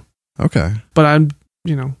still. Okay. But I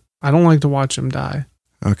don't like to watch him die.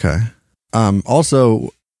 Okay.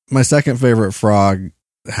 Also, my second favorite frog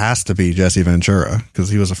has to be Jesse Ventura because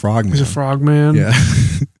he was a frogman. He's a frog man. Yeah.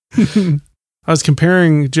 I was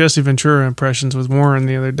comparing Jesse Ventura impressions with Warren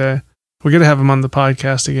the other day. We got to have him on the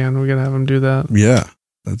podcast again. We got to have him do that. Yeah.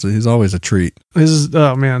 He's always a treat.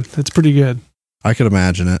 Oh man, it's pretty good. I could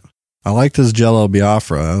imagine it. I liked his Jello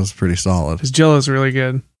Biafra. That was pretty solid. His Jello's really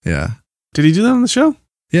good. Yeah. Did he do that on the show?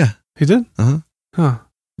 Yeah. He did? Uh-huh. Huh.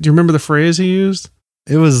 Do you remember the phrase he used?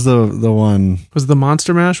 It was the one. Was it the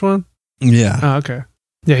Monster Mash one? Yeah. Oh, okay.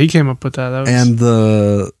 Yeah, he came up with that. That was, And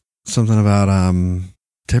the something about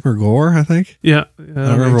Tipper Gore, I think. yeah. I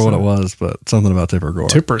don't remember what it was, but something about Tipper Gore.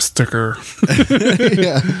 Tipper sticker.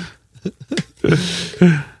 Yeah.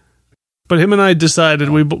 But him and I decided,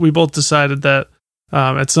 we both decided that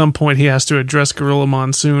at some point he has to address Gorilla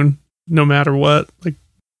Monsoon no matter what. Like,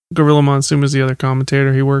 Gorilla Monsoon is the other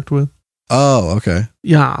commentator he worked with. Oh, okay.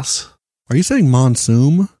 Yes. Are you saying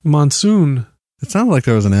monsoon? Monsoon. It sounded like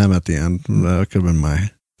there was an M at the end. That could have been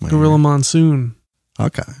my Gorilla Monsoon.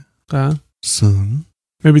 Okay. Soon.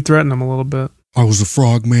 Maybe threaten him a little bit. I was a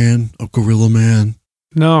frog man, a gorilla man.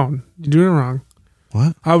 No, you're doing it wrong.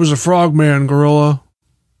 What? I was a frog man, gorilla.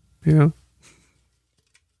 Yeah.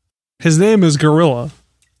 His name is Gorilla.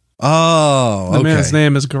 Oh, okay. The man's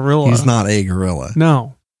name is Gorilla. He's not a gorilla.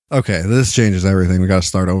 No. Okay, this changes everything. We got to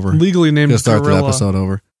start over. Legally named Got to start Gorilla. the episode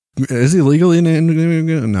over. Is he legally named?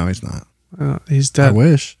 No, he's not. He's dead. I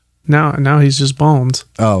wish. Now he's just bones.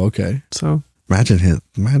 Oh, okay. So Imagine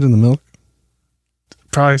the milk.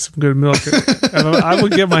 probably some good milk. I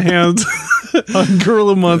would get my hands on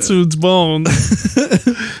Gorilla Monsoon's bones.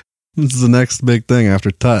 This is the next big thing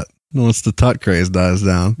after Tut. Once the Tut craze dies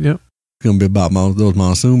down, Yep. it's going to be about those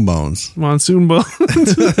monsoon bones. Monsoon bones.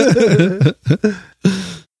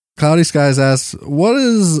 Cloudy Skies asks, what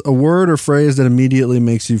is a word or phrase that immediately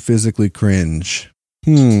makes you physically cringe?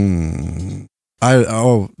 This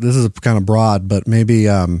is kind of broad, but maybe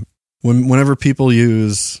whenever people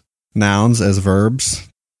use nouns as verbs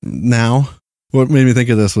now, what made me think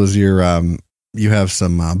of this was you have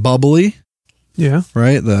some bubbly, Yeah.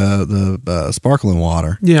 right? The sparkling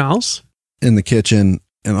water Yes. in the kitchen,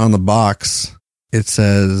 and on the box it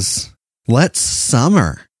says "Let's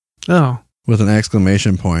summer" Oh. with an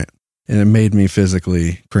exclamation point, and it made me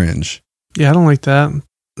physically cringe. Yeah, I don't like that.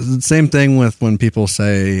 Same thing with when people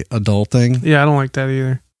say adulting. Yeah, I don't like that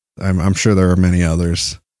either. I'm sure there are many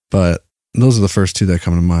others, but those are the first two that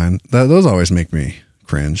come to mind. Those always make me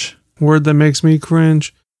cringe. Word that makes me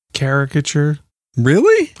cringe. Caricature.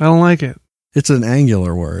 Really? I don't like it. It's an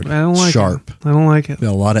angular word. I don't like Sharp. it. I don't like it.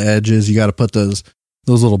 Got a lot of edges. You got to put those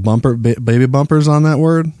little baby bumpers on that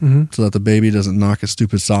word so that the baby doesn't knock a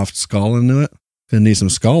stupid soft skull into it. Gonna need some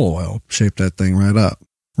skull oil. Shape that thing right up.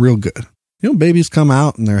 Real good. You know, babies come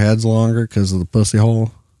out and their head's longer because of the pussy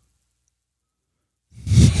hole.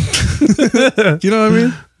 You know what I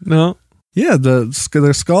mean? No. Yeah,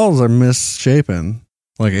 their skulls are misshapen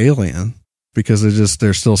like alien because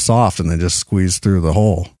they're still soft and they just squeeze through the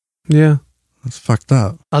hole. Yeah. That's fucked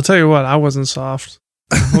up. I'll tell you what, I wasn't soft.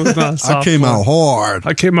 I was not a soft. I came out hard.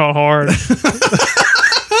 I came out hard.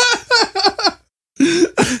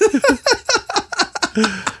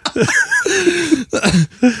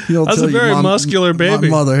 I was a very muscular baby.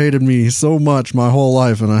 My mother hated me so much my whole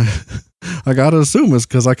life, and I gotta assume it's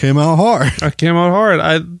because I came out hard. I came out hard.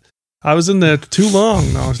 I was in there too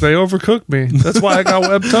long. No, they overcooked me. That's why I got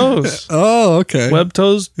web toes. Oh, okay. Web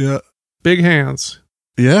toes, Yeah. big hands.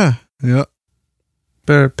 Yeah. Yeah.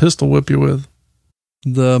 Better pistol whip you with.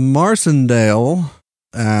 The Marsendale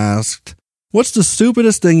asked, what's the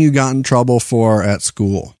stupidest thing you got in trouble for at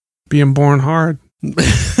school? Being born hard. You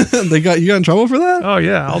got in trouble for that? Oh,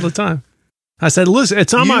 yeah, all the time. I said, listen,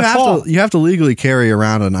 it's not my fault. You have to legally carry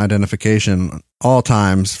around an identification all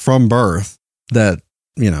times from birth that,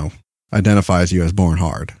 identifies you as born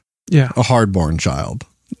hard. Yeah. A hard-born child.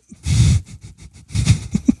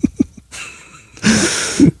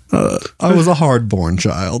 I was a hard-born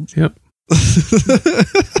child. Yep.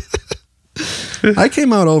 I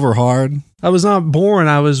came out over hard. I was not born.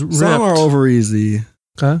 I was ripped. Some are over easy.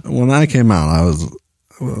 Okay. When I came out,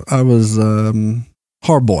 I was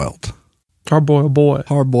hard-boiled. Hard-boiled boy.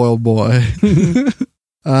 Hard-boiled boy.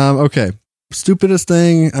 Okay. Stupidest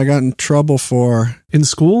thing I got in trouble for In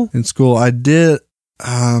school? in school. I did.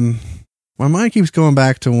 My mind keeps going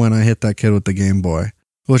back to when I hit that kid with the Game Boy,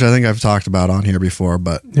 which I think I've talked about on here before.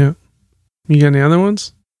 But Yeah. You got any other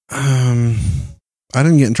ones? I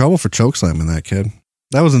didn't get in trouble for chokeslamming that kid.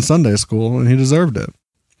 That was in Sunday school, and he deserved it.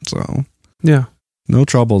 So Yeah. no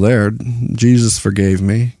trouble there. Jesus forgave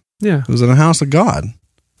me. Yeah. It was in a house of God.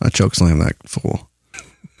 I chokeslammed that fool.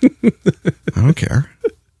 I don't care.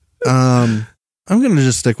 I'm gonna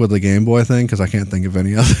just stick with the Game Boy thing because I can't think of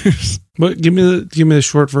any others. But give me the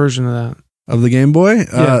short version of that. Of the Game Boy,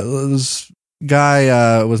 Yeah. this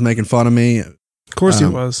guy was making fun of me, Of course he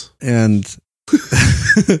was. and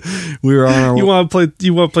we were on our. You want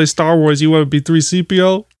to play Star Wars? You want to be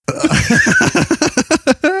 3CPO?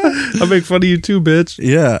 I make fun of you too, bitch.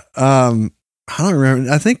 Yeah. I don't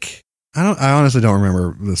remember. I honestly don't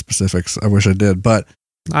remember the specifics. I wish I did, but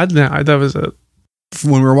That was it.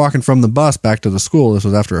 when we were walking from the bus back to the school, this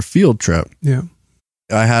was after a field trip. Yeah.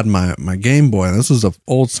 I had my Game Boy. This was a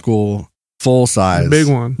old school, full size, Big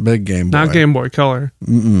one. big Game Boy. Not Game Boy Color.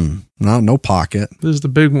 No pocket. This is the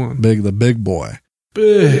big one. The big boy.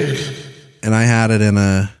 Big. And I had it in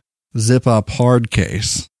a zip up hard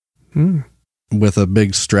case with a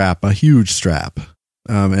big strap, a huge strap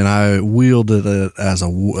and I wielded it as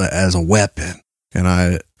a weapon, and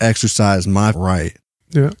I exercised my right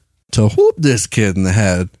Yeah. to whoop this kid in the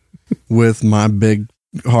head with my big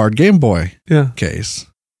hard Game Boy Yeah. case.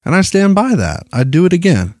 And I stand by that. I'd do it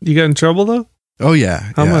again. You got in trouble though? Oh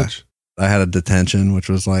yeah. How yeah. much? I had a detention, which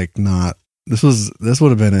was like not, this would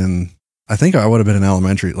have been in, I think I would have been in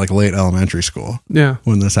elementary, like late elementary school Yeah.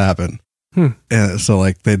 when this happened. And so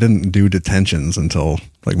like they didn't do detentions until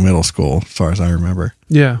like middle school, as far as I remember.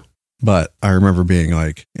 Yeah. But I remember being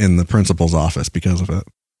like in the principal's office because of it.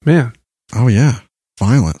 Man. Oh yeah.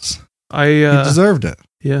 Violence. He deserved it.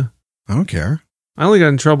 Yeah. I don't care. I only got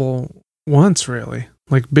in trouble once, really,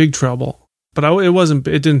 like big trouble. But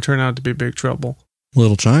it didn't turn out to be big trouble.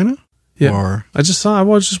 Little China? Yeah. Or I just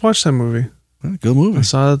watched that movie. good movie. I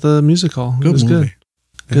saw it at the music hall. It Good was movie.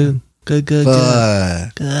 good. Good. Good.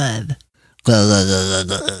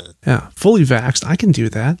 Yeah. Fully vaxxed. I can do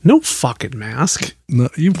that. No fucking mask. No,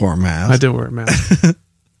 you poor mask. I did wear a mask.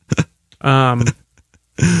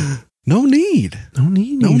 No need. No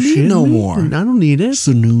need. No you need shitting no me? more. I don't need it.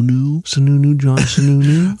 Sununu. John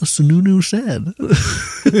Sununu. Sununu said.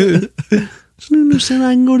 Sununu said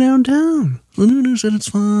I can go downtown. Sununu said it's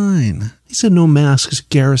fine. He said no masks.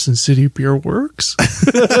 Garrison City Beer Works.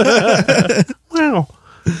 Wow.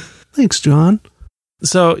 Thanks, John.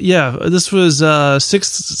 So yeah, this was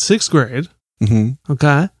sixth grade. Mm-hmm.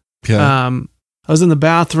 Okay. Yeah. I was in the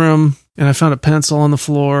bathroom and I found a pencil on the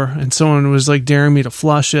floor and someone was like daring me to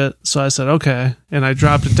flush it. So I said, okay. And I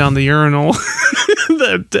dropped it down the urinal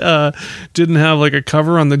that didn't have like a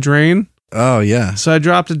cover on the drain. Oh yeah. So I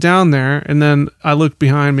dropped it down there and then I looked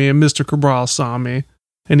behind me and Mr. Cabral saw me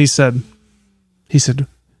and he said, you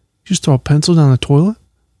just throw a pencil down the toilet?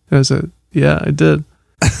 And I said, yeah, I did.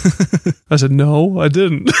 I said, no, I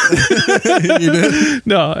didn't. You did?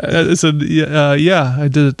 No, I said, yeah, I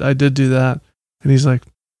did do that. And he's like,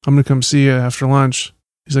 I'm going to come see you after lunch.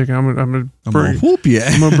 He's like, I'm going to whoop you.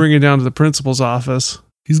 I'm going to bring you down to the principal's office.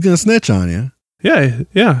 He's going to snitch on you.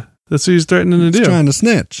 Yeah. That's what he's threatening to do. He's trying to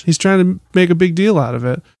snitch. He's trying to make a big deal out of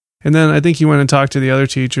it. And then I think he went and talked to the other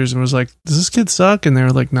teachers and was like, does this kid suck? And they were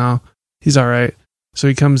like, no, he's all right. So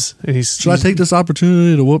he comes and Should I take this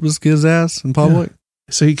opportunity to whoop this kid's ass in public? Yeah.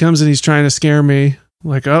 So he comes and he's trying to scare me.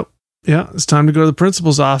 Like, oh, yeah, it's time to go to the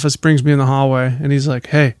principal's office. Brings me in the hallway. And he's like,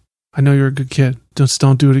 hey, I know you're a good kid.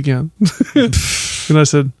 Don't do it again. And I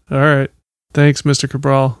said, all right. Thanks, Mr.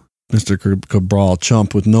 Cabral. Mr. Cabral,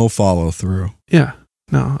 chump with no follow through. Yeah.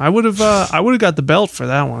 No, I would have got the belt for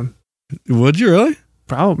that one. Would you really?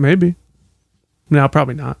 Probably, maybe. No,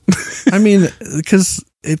 probably not. I mean, because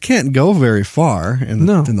it can't go very far in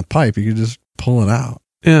the pipe. You could just pull it out.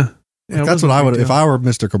 Yeah. Like, that's what I would, if I were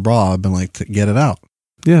Mr. Cabral, I'd been like, get it out.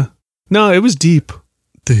 Yeah. No, it was deep.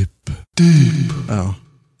 Deep. Oh,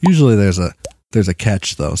 usually there's a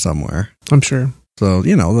catch though somewhere. I'm sure. So,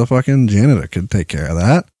 the fucking janitor could take care of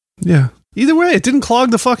that. Yeah. Either way, it didn't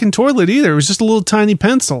clog the fucking toilet either. It was just a little tiny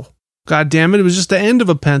pencil. God damn it. It was just the end of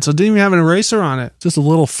a pencil. It didn't even have an eraser on it. Just a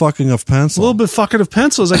little fucking of pencil. A little bit fucking of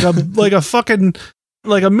pencil. It's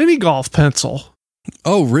like a mini golf pencil.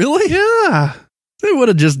 Oh, really? Yeah. It would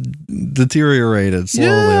have just deteriorated slowly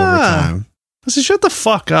over time. I said, shut the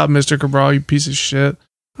fuck up, Mr. Cabral, you piece of shit.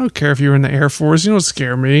 I don't care if you were in the Air Force. You don't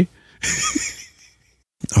scare me.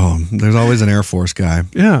 Oh, there's always an Air Force guy.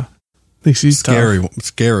 Yeah. Thinks he's scary. tough.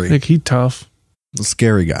 Scary. Think he's tough. The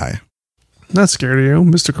scary guy. Not scared of you,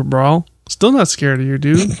 Mr. Cabral. Still not scared of you,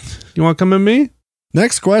 dude. You want to come at me?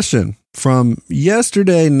 Next question from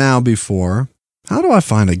yesterday, now before. How do I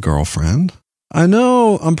find a girlfriend? I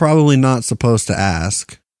know I'm probably not supposed to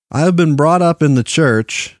ask. I have been brought up in the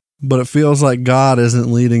church, but it feels like God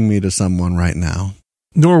isn't leading me to someone right now.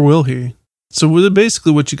 Nor will he. So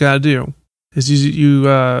basically what you got to do is you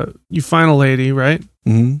find a lady, right?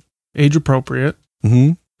 Mm-hmm. Age appropriate.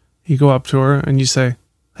 Mm-hmm. You go up to her and you say,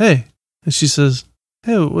 hey. And she says,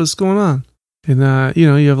 hey, what's going on? And,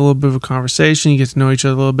 you have a little bit of a conversation. You get to know each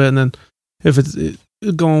other a little bit. And then if it's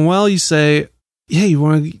going well, you say, yeah, you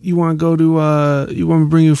want to go to, you want me to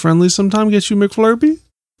bring you friendly sometime, get you McFlurpy?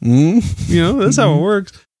 Mm-hmm. That's how it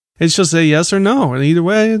works. And she'll say yes or no. And either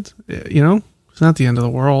way, it's not the end of the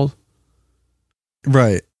world.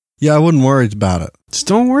 Right. Yeah, I wouldn't worry about it. Just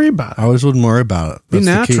don't worry about it. I always wouldn't worry about it. Be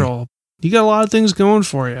That's natural. You got a lot of things going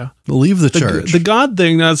for you. Leave the church. The God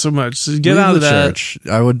thing, not so much. So get out of that. Church.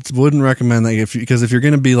 I wouldn't recommend that because if you're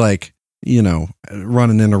going to be like,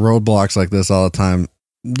 running into roadblocks like this all the time,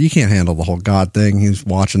 you can't handle the whole God thing. He's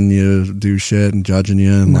watching you do shit and judging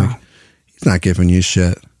you, and he's not giving you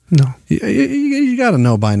shit. No, you got to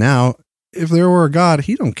know by now. If there were a God,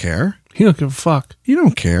 he don't care. He don't give a fuck. He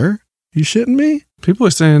don't care. You shitting me? People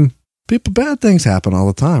are saying bad things happen all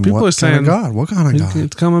the time. People are What kind saying, of God? What kind of God?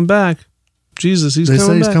 It's coming back. Jesus, They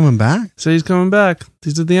say he's coming back? Say he's coming back.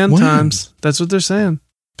 These are the end When? times. That's what they're saying.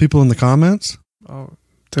 People in the comments? Oh,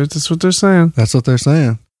 that's what they're saying. That's what they're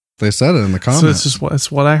saying. They said it in the comments. So it's just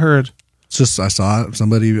it's what I heard. It's just, I saw it.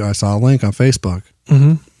 I saw a link on Facebook.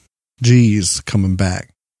 Mm-hmm. G's coming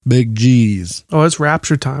back. Big G's. Oh, it's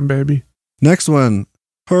rapture time, baby. Next one.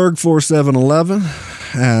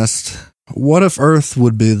 Herg4711 asked, what if Earth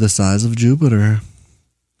would be the size of Jupiter?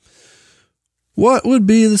 What would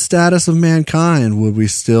be the status of mankind? Would we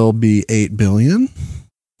still be 8 billion?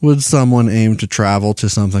 Would someone aim to travel to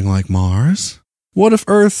something like Mars? What if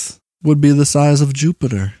Earth would be the size of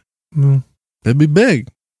Jupiter? Mm. It'd be big.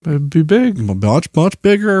 It'd be big. Much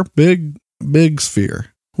bigger. Big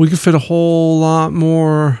sphere. We could fit a whole lot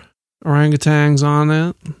more orangutans on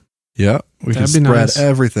it. Yeah. We can That'd be spread nice.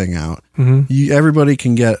 everything out. Mm-hmm. Everybody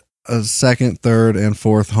can get a second, third, and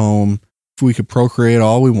fourth home. If we could procreate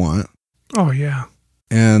all we want. Oh, yeah.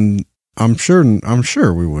 And I'm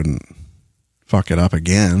sure we wouldn't fuck it up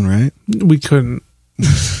again, right? We couldn't.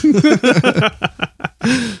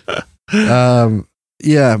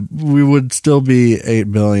 Yeah, we would still be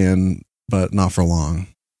 8 billion, but not for long.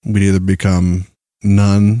 We'd either become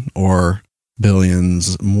none or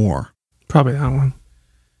billions more. Probably that one.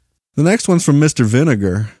 The next one's from Mr.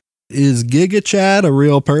 Vinegar. Is Giga Chad a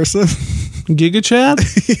real person? Giga Chad?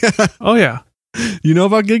 Yeah. Oh, yeah. You know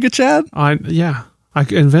about Giga Chad? I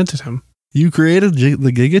invented him. You created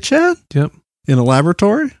the Giga Chad? Yep. In a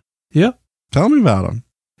laboratory? Yep. Tell me about him.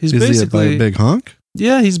 He's Is basically he a big hunk?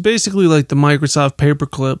 Yeah, he's basically like the Microsoft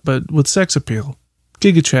paperclip, but with sex appeal.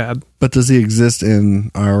 Giga Chad. But does he exist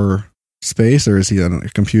in our space, or is he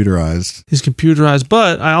computerized? He's computerized,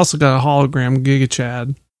 but I also got a hologram Giga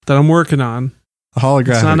Chad that I'm working on. A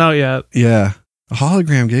holographic. It's not out yet. Yeah. A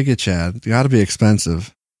hologram Giga Chad. Got to be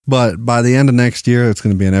expensive. But by the end of next year, it's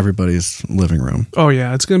going to be in everybody's living room. Oh,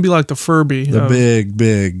 yeah. It's going to be like the Furby. The big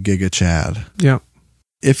Giga Chad. Yeah.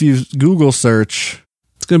 If you Google search...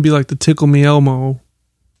 It's going to be like the Tickle Me Elmo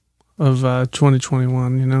of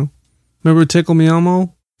 2021, you know? Remember Tickle Me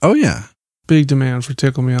Elmo? Oh, yeah. Big demand for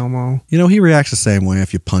Tickle Me Elmo. You know, he reacts the same way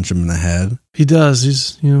if you punch him in the head. He does.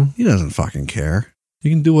 He's, He doesn't fucking care.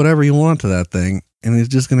 You can do whatever you want to that thing, and he's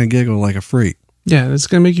just going to giggle like a freak. Yeah, it's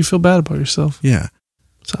going to make you feel bad about yourself. Yeah.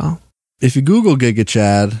 So, if you Google Giga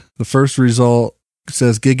Chad, the first result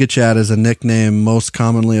says Giga Chad is a nickname most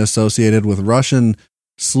commonly associated with Russian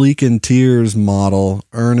Sleek and Tears model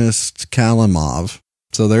Ernest Kalimov.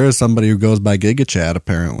 So there is somebody who goes by Giga Chad,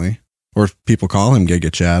 apparently. Or people call him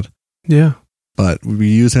Giga Chad. Yeah. But we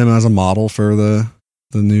use him as a model for the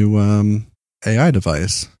new AI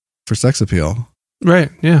device for sex appeal.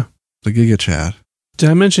 Right, yeah. The Giga Chad.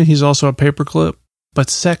 Did I mention he's also a paperclip,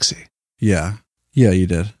 but sexy? Yeah. Yeah, you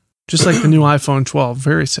did. Just like the new iPhone 12.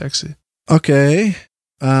 Very sexy. Okay.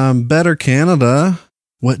 Better Canada.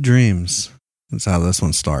 Wet dreams. That's how this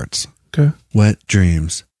one starts. Okay. Wet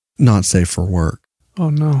dreams. Not safe for work. Oh,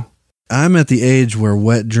 no. I'm at the age where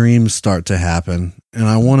wet dreams start to happen, and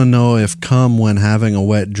I want to know if cum when having a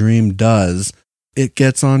wet dream does, it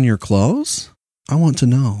gets on your clothes? I want to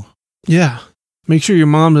know. Yeah. Make sure your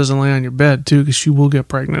mom doesn't lay on your bed, too, because she will get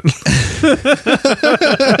pregnant.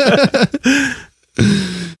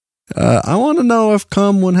 I want to know if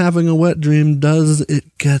cum when having a wet dream does,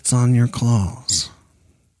 it gets on your clothes.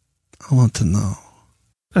 I want to know.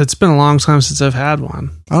 It's been a long time since I've had one.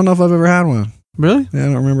 I don't know if I've ever had one. Really? Yeah, I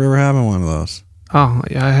don't remember ever having one of those. Oh,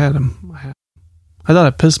 yeah, I had them. I thought I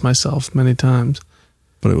pissed myself many times.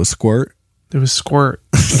 But it was squirt? It was squirt.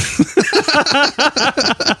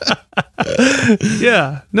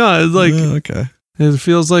 Yeah. No, it's like... okay. It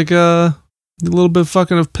feels like a little bit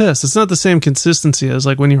fucking of piss. It's not the same consistency as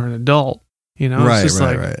like when you were an adult. You know? Right, it's just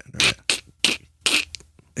right.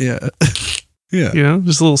 Yeah. Yeah. You know?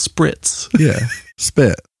 Just a little spritz. Yeah.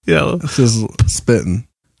 Spit. Yeah. It's just spitting.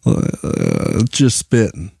 Just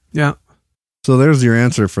spitting. Yeah. So there's your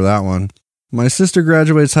answer for that one. My sister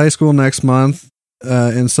graduates high school next month,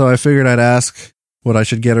 and so I figured I'd ask what I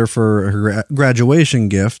should get her for her graduation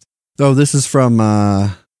gift. Oh, this is from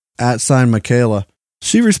 @Michaela.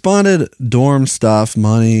 She responded, dorm stuff,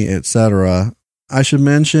 money, etc. I should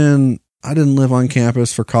mention I didn't live on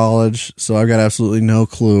campus for college, so I've got absolutely no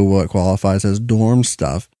clue what qualifies as dorm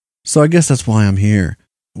stuff. So I guess that's why I'm here.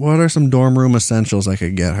 What are some dorm room essentials I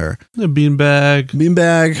could get her? A beanbag.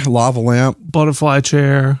 Beanbag, lava lamp, Butterfly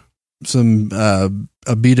chair. some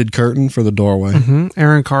a beaded curtain for the doorway. Mm-hmm.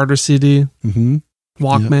 Aaron Carter CD. Mm-hmm.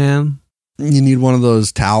 Walkman. You need one of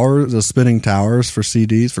those towers, those spinning towers for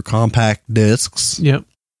CDs, for compact discs. Yep.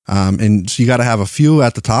 And so you got to have a few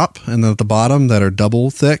at the top and then at the bottom that are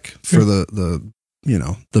double thick for the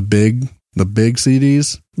big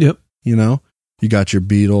CDs. Yep. You know, you got your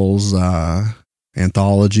Beatles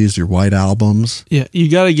anthologies, your white albums. Yeah, you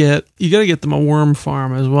gotta get them a worm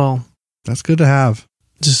farm as well. That's good to have.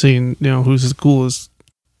 Just so you know who's the coolest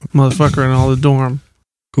motherfucker in all the dorm.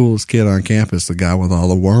 Coolest kid on campus, the guy with all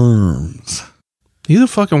the worms. You the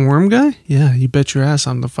fucking worm guy? Yeah, you bet your ass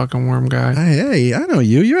I'm the fucking worm guy. Hey, I know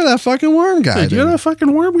you. You're that fucking worm guy. Dude, you're that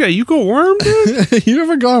fucking worm guy. You go worm, dude? You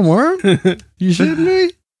ever gone worm? You shitting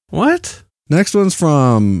me? What? Next one's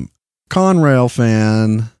from Conrail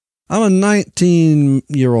fan. I'm a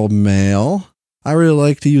 19-year-old male. I really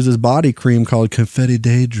like to use this body cream called Confetti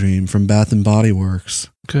Daydream from Bath & Body Works.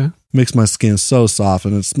 Okay. Makes my skin so soft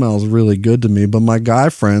and it smells really good to me, but my guy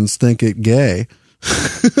friends think it gay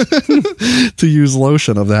to use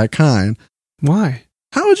lotion of that kind. Why?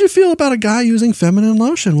 How would you feel about a guy using feminine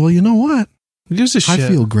lotion? Well, you know what? Who gives a shit? I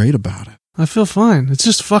feel great about it. I feel fine. It's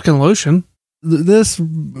just fucking lotion. This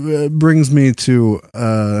brings me to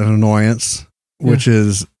an annoyance, which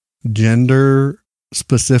is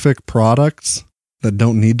gender-specific products that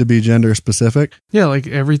don't need to be gender-specific. Yeah, like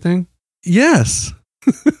everything. Yes.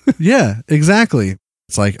 Yeah, exactly.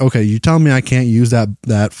 It's like, okay, you tell me I can't use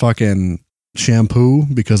that fucking shampoo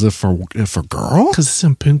because if for girl? Because it's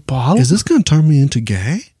in pink bottle? Is this going to turn me into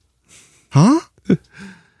gay? Huh?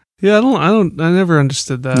 Yeah, I never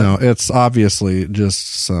understood that. No, it's obviously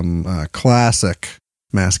just some classic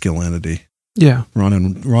masculinity. Yeah.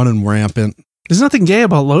 Running rampant. There's nothing gay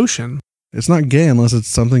about lotion. It's not gay unless it's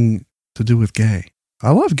something to do with gay.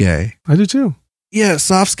 I love gay. I do too. Yeah,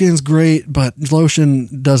 soft skin's great, but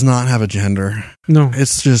lotion does not have a gender. No.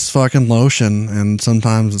 It's just fucking lotion, and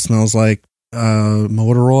sometimes it smells like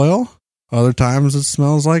motor oil. Other times it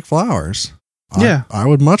smells like flowers. Yeah. I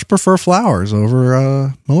would much prefer flowers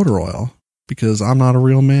over motor oil because I'm not a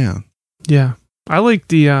real man. Yeah. I like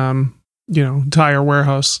the, Tire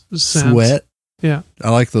Warehouse scent. Sweat. Yeah. I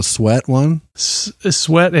like the sweat one.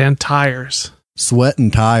 Sweat and tires. Sweat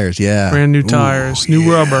and tires, yeah. Brand new tires. Ooh, new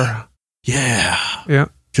yeah. rubber. Yeah. Yeah.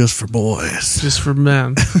 Just for boys. Just for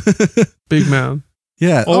men. Big men.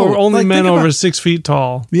 Yeah. Or only like, men over 6 feet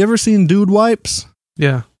tall. You ever seen dude wipes?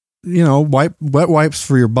 Yeah. You know, wet wipes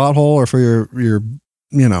for your butthole or for your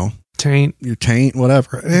taint, your taint,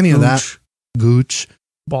 whatever. Any of that. Gooch.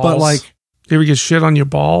 Balls. But like, you ever get shit on your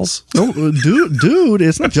balls? no, dude,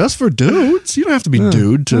 it's not just for dudes. You don't have to be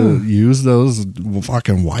dude to use those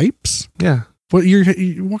fucking wipes. Yeah. What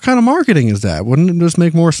kind of marketing is that? Wouldn't it just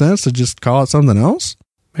make more sense to just call it something else?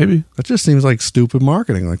 Maybe. That just seems like stupid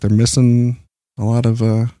marketing. Like they're missing a lot of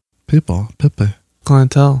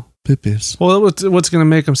clientele. Pippies. Well, what's going to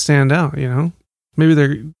make them stand out, you know? Maybe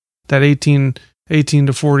they're that 18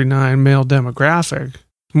 to 49 male demographic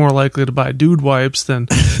more likely to buy dude wipes than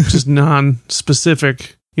just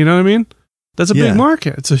non-specific. You know what I mean? That's a big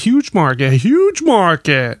market. It's a huge market. A huge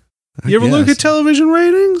market. You ever look at television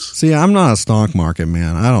ratings? See, I'm not a stock market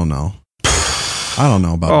man. I don't know. I don't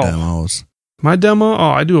know about demos. My demo?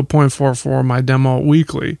 Oh, I do a 0.44 my demo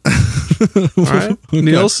weekly. All right? Okay.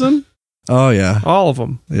 Nielsen? Oh, yeah. All of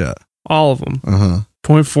them. Yeah. All of them.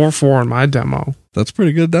 0.44 in my demo. That's a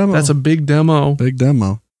pretty good demo. That's a big demo. Big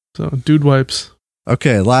demo. So, dude wipes.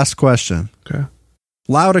 Okay, last question. Okay.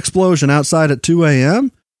 Loud explosion outside at 2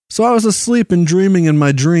 a.m. So I was asleep and dreaming in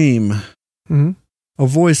my dream. Mm-hmm. A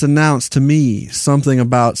voice announced to me something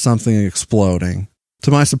about something exploding.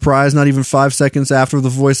 To my surprise, not even 5 seconds after the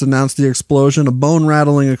voice announced the explosion, a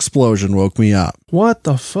bone-rattling explosion woke me up. What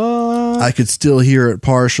the fuck? I could still hear it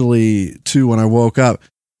partially, too, when I woke up.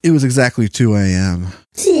 It was exactly 2 a.m.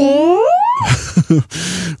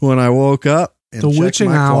 When I woke up and the checked witching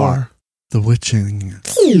my hour. Clock. The witching.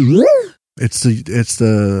 It's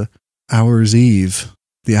the hour's eve.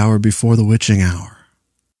 The hour before the witching hour.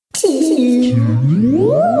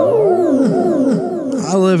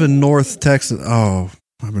 I live in North Texas. Oh,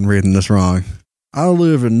 I've been reading this wrong. I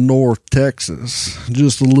live in North Texas,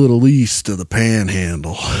 just a little east of the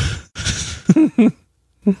Panhandle.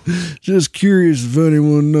 Just curious if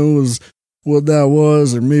anyone knows what that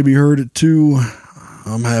was or maybe heard it too.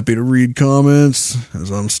 I'm happy to read comments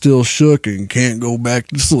as I'm still shook and can't go back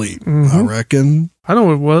to sleep. I reckon. I know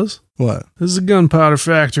what it was. What? This is a gunpowder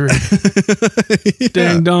factory.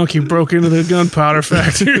 Dang donkey broke into the gunpowder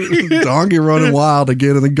factory. Donkey running wild to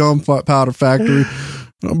get in the gunpowder factory.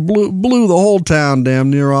 Blew the whole town damn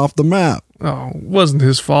near off the map. Oh, wasn't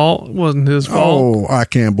his fault. Oh, I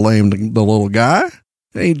can't blame the little guy.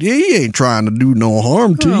 He ain't trying to do no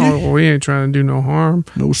harm to you. No, we ain't trying to do no harm.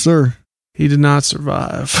 No, sir. He did not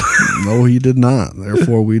survive. No, he did not.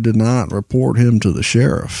 Therefore, we did not report him to the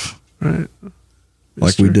sheriff. Right.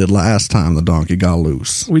 Like we did last time the donkey got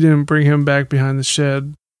loose. We didn't bring him back behind the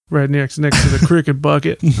shed right next to the cricket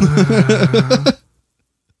bucket.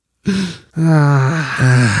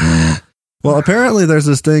 Well, apparently there's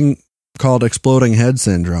this thing called exploding head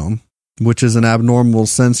syndrome, which is an abnormal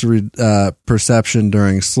sensory perception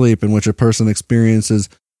during sleep in which a person experiences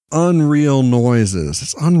unreal noises.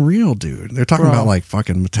 It's unreal, dude. They're talking about like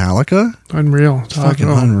fucking Metallica. Unreal. It's fucking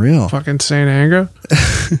unreal. Fucking Saint Anger.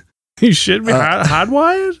 You shit me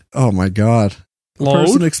hardwired? Oh my God. A Load?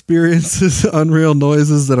 person experiences unreal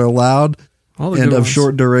noises that are loud and of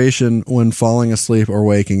short duration when falling asleep or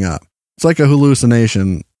waking up. It's like a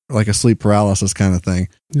hallucination, like a sleep paralysis kind of thing.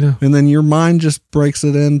 Yeah. And then your mind just breaks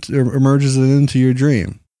it into, or merges it into your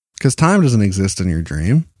dream. Because time doesn't exist in your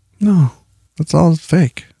dream. No. That's all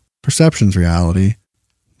fake. Perception's reality.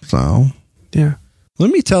 So, yeah. Let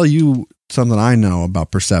me tell you something I know about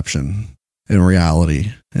perception and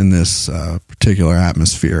reality in this particular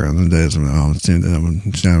atmosphere in the days of and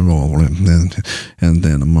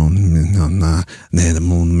then the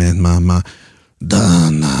moon man mama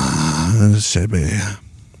done.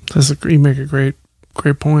 You make a great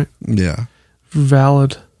point. Yeah.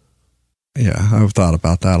 Valid. Yeah, I've thought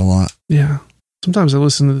about that a lot. Yeah. Sometimes I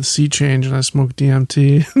listen to the sea change and I smoke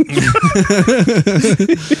DMT.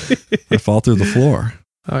 I fall through the floor.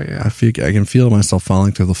 Oh yeah. I can feel myself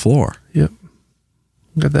falling through the floor. Yep.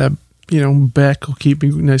 Got that, Beck will keep me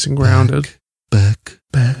nice and grounded. Beck.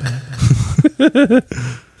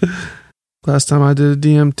 Last time I did a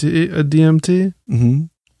DMT. Mm-hmm.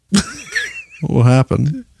 What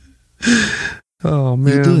happened? Oh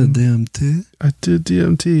man. You did DMT? I did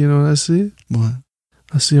DMT. You know what I see? What?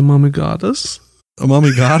 I see a mummy goddess. A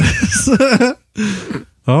mummy goddess?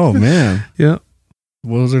 Oh man. Yeah.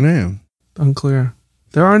 What was her name? Unclear.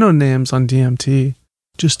 There are no names on DMT.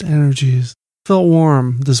 Just energies. Felt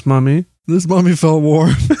warm, this mummy. This mummy felt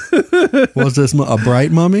warm. Was this a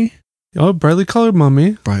bright mummy? Oh, brightly colored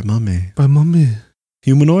mummy. Bright mummy. Bright mummy.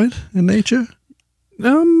 Humanoid in nature?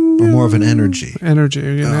 Or more of an energy?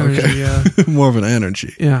 Energy, okay. Yeah. More of an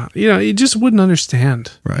energy. Yeah. You just wouldn't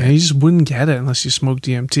understand. Right. You just wouldn't get it unless you smoke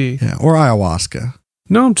DMT. Yeah. Or ayahuasca.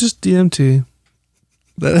 No, just DMT.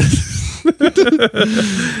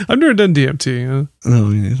 I've never done DMT. No,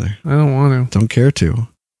 me neither. I don't want to. Don't care to.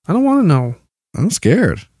 I don't want to know. I'm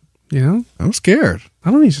scared. I'm scared.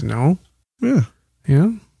 I don't need to know. Yeah.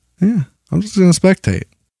 Yeah. Yeah. I'm just going to spectate.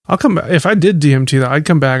 I'll come back. If I did DMT, though, I'd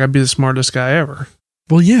come back. I'd be the smartest guy ever.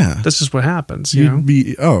 Well, yeah. That's just what happens. You'd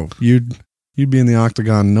be in the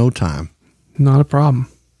octagon in no time. Not a problem.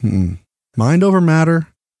 Mm-mm. Mind over matter.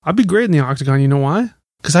 I'd be great in the octagon. You know why?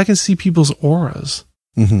 Because I can see people's auras.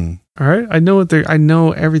 Mm-hmm. All right. I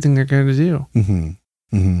know everything they're going to do. Mm-hmm.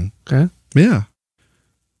 Mm-hmm. Okay. Yeah.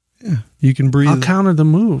 Yeah. You can breathe. I'll counter the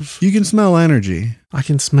move. You can smell energy. I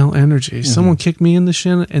can smell energy. Mm-hmm. Someone kick me in the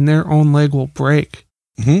shin and their own leg will break.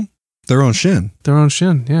 Mm-hmm. Their own shin. Their own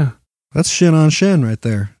shin. Yeah. That's shin on shin right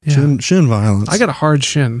there. Yeah. Shin violence. I got a hard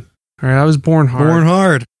shin. All right. I was born hard. Born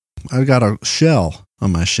hard. I got a shell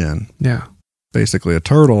on my shin. Yeah. Basically a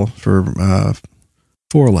turtle for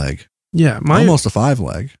 4-leg. Yeah. Almost a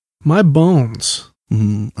 5-leg. My bones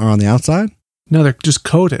are on the outside? No, they're just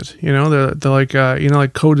coated. They're like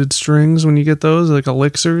like coated strings when you get those, like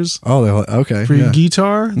elixirs. Oh, they're okay. For your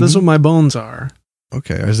guitar, that's what my bones are.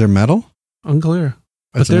 Okay, is there metal? Unclear,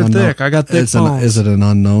 but they're thick. I got thick bones. Is it an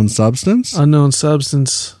unknown substance? Unknown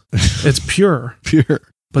substance. It's pure,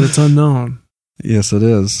 but it's unknown. Yes, it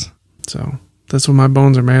is. So that's what my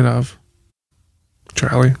bones are made of,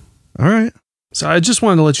 Charlie. All right. So I just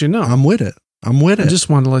wanted to let you know. I'm with it. I just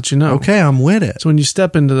wanted to let you know. Okay, I'm with it. So when you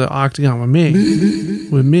step into the octagon with me,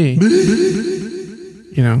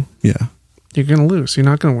 yeah, you're gonna lose. You're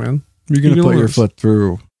not gonna win. You're gonna put your foot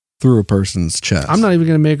through a person's chest. I'm not even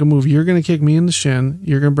gonna make a move. You're gonna kick me in the shin.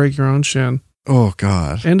 You're gonna break your own shin. Oh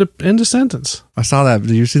God! End of sentence. I saw that.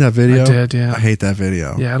 Did you see that video? I did. Yeah. I hate that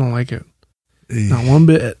video. Yeah, I don't like it. Not one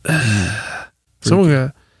bit. Someone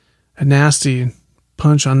got a nasty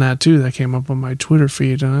punch on that too. That came up on my Twitter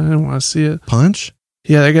feed, and I didn't want to see it. Punch?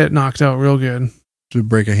 Yeah, they got knocked out real good. Did it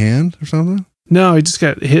break a hand or something? No, he just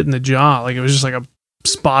got hit in the jaw. Like it was just like a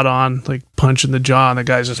spot on like punch in the jaw, and the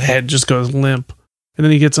guy's head just goes limp. And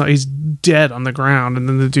then he's dead on the ground, and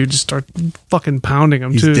then the dude just starts fucking pounding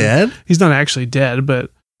him. He's dead? He's not actually dead, but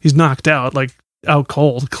he's knocked out, like out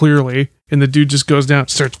cold, clearly. And the dude just goes down and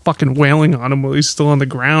starts fucking wailing on him while he's still on the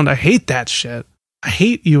ground. I hate that shit. I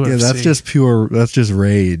hate UFC. Yeah, that's just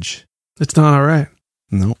rage. It's not all right.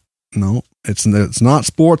 No. It's not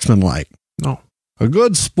sportsmanlike. No. A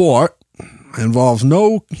good sport Involves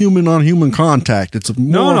no human on human contact. It's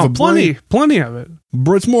more of a plenty of it.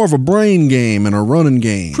 It's more of a brain game and a running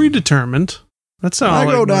game. Predetermined. That's how I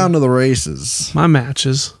go down to the races. My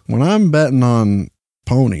matches. When I'm betting on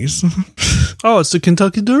ponies. Oh, it's the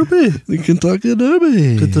Kentucky Derby. The Kentucky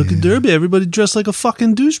Derby. Kentucky Derby. Everybody dressed like a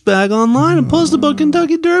fucking douchebag online and post about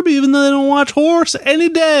Kentucky Derby, even though they don't watch horse any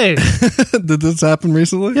day. Did this happen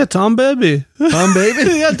recently? Yeah, Tom Baby. Tom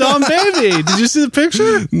Baby? Yeah, Tom Baby. Did you see the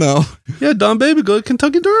picture? No. Yeah, Tom Baby go to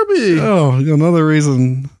Kentucky Derby. Oh, another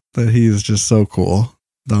reason that he is just so cool.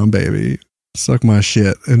 Tom Baby. Suck my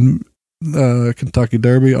shit. And Kentucky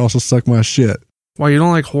Derby also suck my shit. Why, you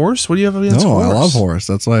don't like horse? What do you have against horse? No, I love horse.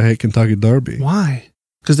 That's why I hate Kentucky Derby. Why?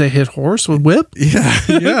 Because they hit horse with whip?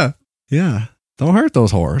 Yeah. Yeah. Don't hurt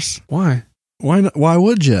those horse. Why? Why not? Why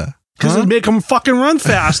would you? Because it'd make them fucking run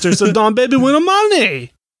faster so Don Baby win the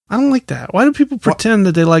money. I don't like that. Why do people pretend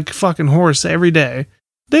that they like fucking horse every day?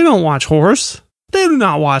 They don't watch horse. They do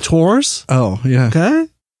not watch horse. Oh, yeah. Okay?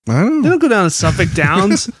 I don't They know. don't go down to Suffolk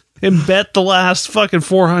Downs and bet the last fucking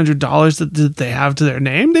 $400 that they have to their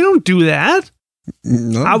name. They don't do that.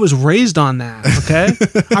 No. I was raised on that, okay?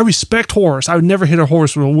 I respect horse. I would never hit a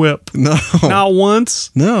horse with a whip. No. Not once.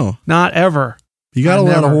 No. Not ever. You got to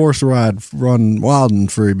let a never. horse run wild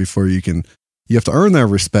and free before you have to earn their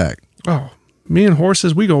respect. Oh, me and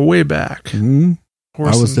horses, we go way back. Mm-hmm.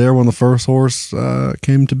 I was there when the first horse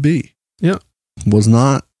came to be. Yeah. Was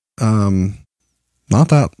not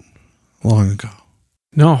that long ago.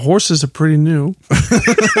 No, horses are pretty new.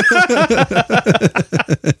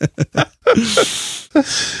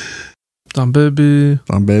 Don Baby.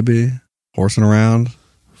 Don Baby, horsing around.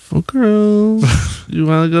 Oh, girl. You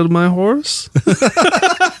want to go to my horse?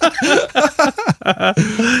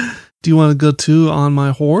 Do you want to go too on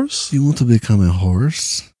my horse? You want to become a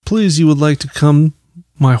horse? Please, you would like to come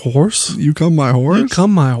my horse? You come my horse? You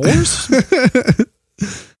come my horse?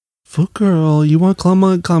 Foot girl, you want to climb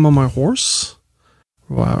on my horse?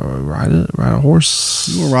 Ride a horse.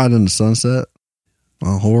 You want to ride in the sunset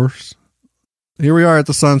on a horse? Here we are at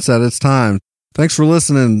the sunset. It's time. Thanks for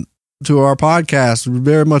listening to our podcast. We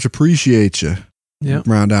very much appreciate you. Yep.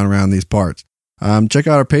 Around these parts. Check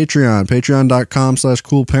out our Patreon,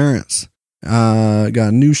 patreon.com/coolparents.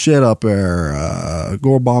 Got new shit up there.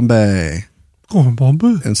 Gore Bombay. Gore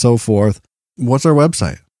Bombay. And so forth. What's our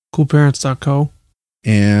website? Coolparents.co.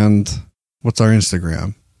 And what's our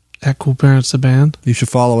Instagram? At Cool Parents the Band. You should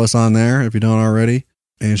follow us on there if you don't already.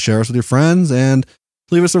 And share us with your friends. And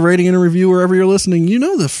leave us a rating and a review wherever you're listening. You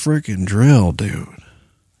know the freaking drill, dude.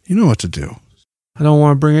 You know what to do. I don't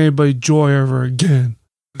want to bring anybody joy ever again.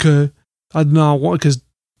 Okay? I do not want, because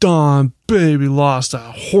Don Baby lost a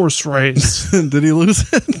horse race. Did he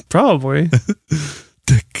lose it? Probably.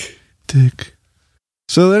 Dick.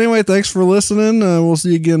 So anyway, thanks for listening. We'll see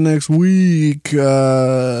you again next week. This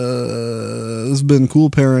has been Cool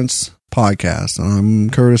Parents Podcast. I'm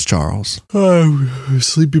Curtis Charles. Oh,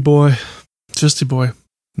 sleepy boy. Justy boy.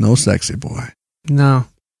 No sexy boy. No.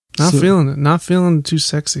 Not feeling it. Not feeling too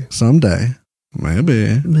sexy. Someday.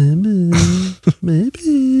 Maybe.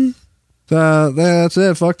 Maybe. That's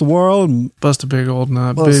it. Fuck the world. Bust a big old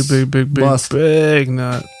nut. Bust. Big Bust.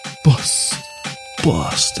 nut. Bust it.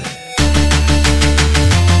 Busted.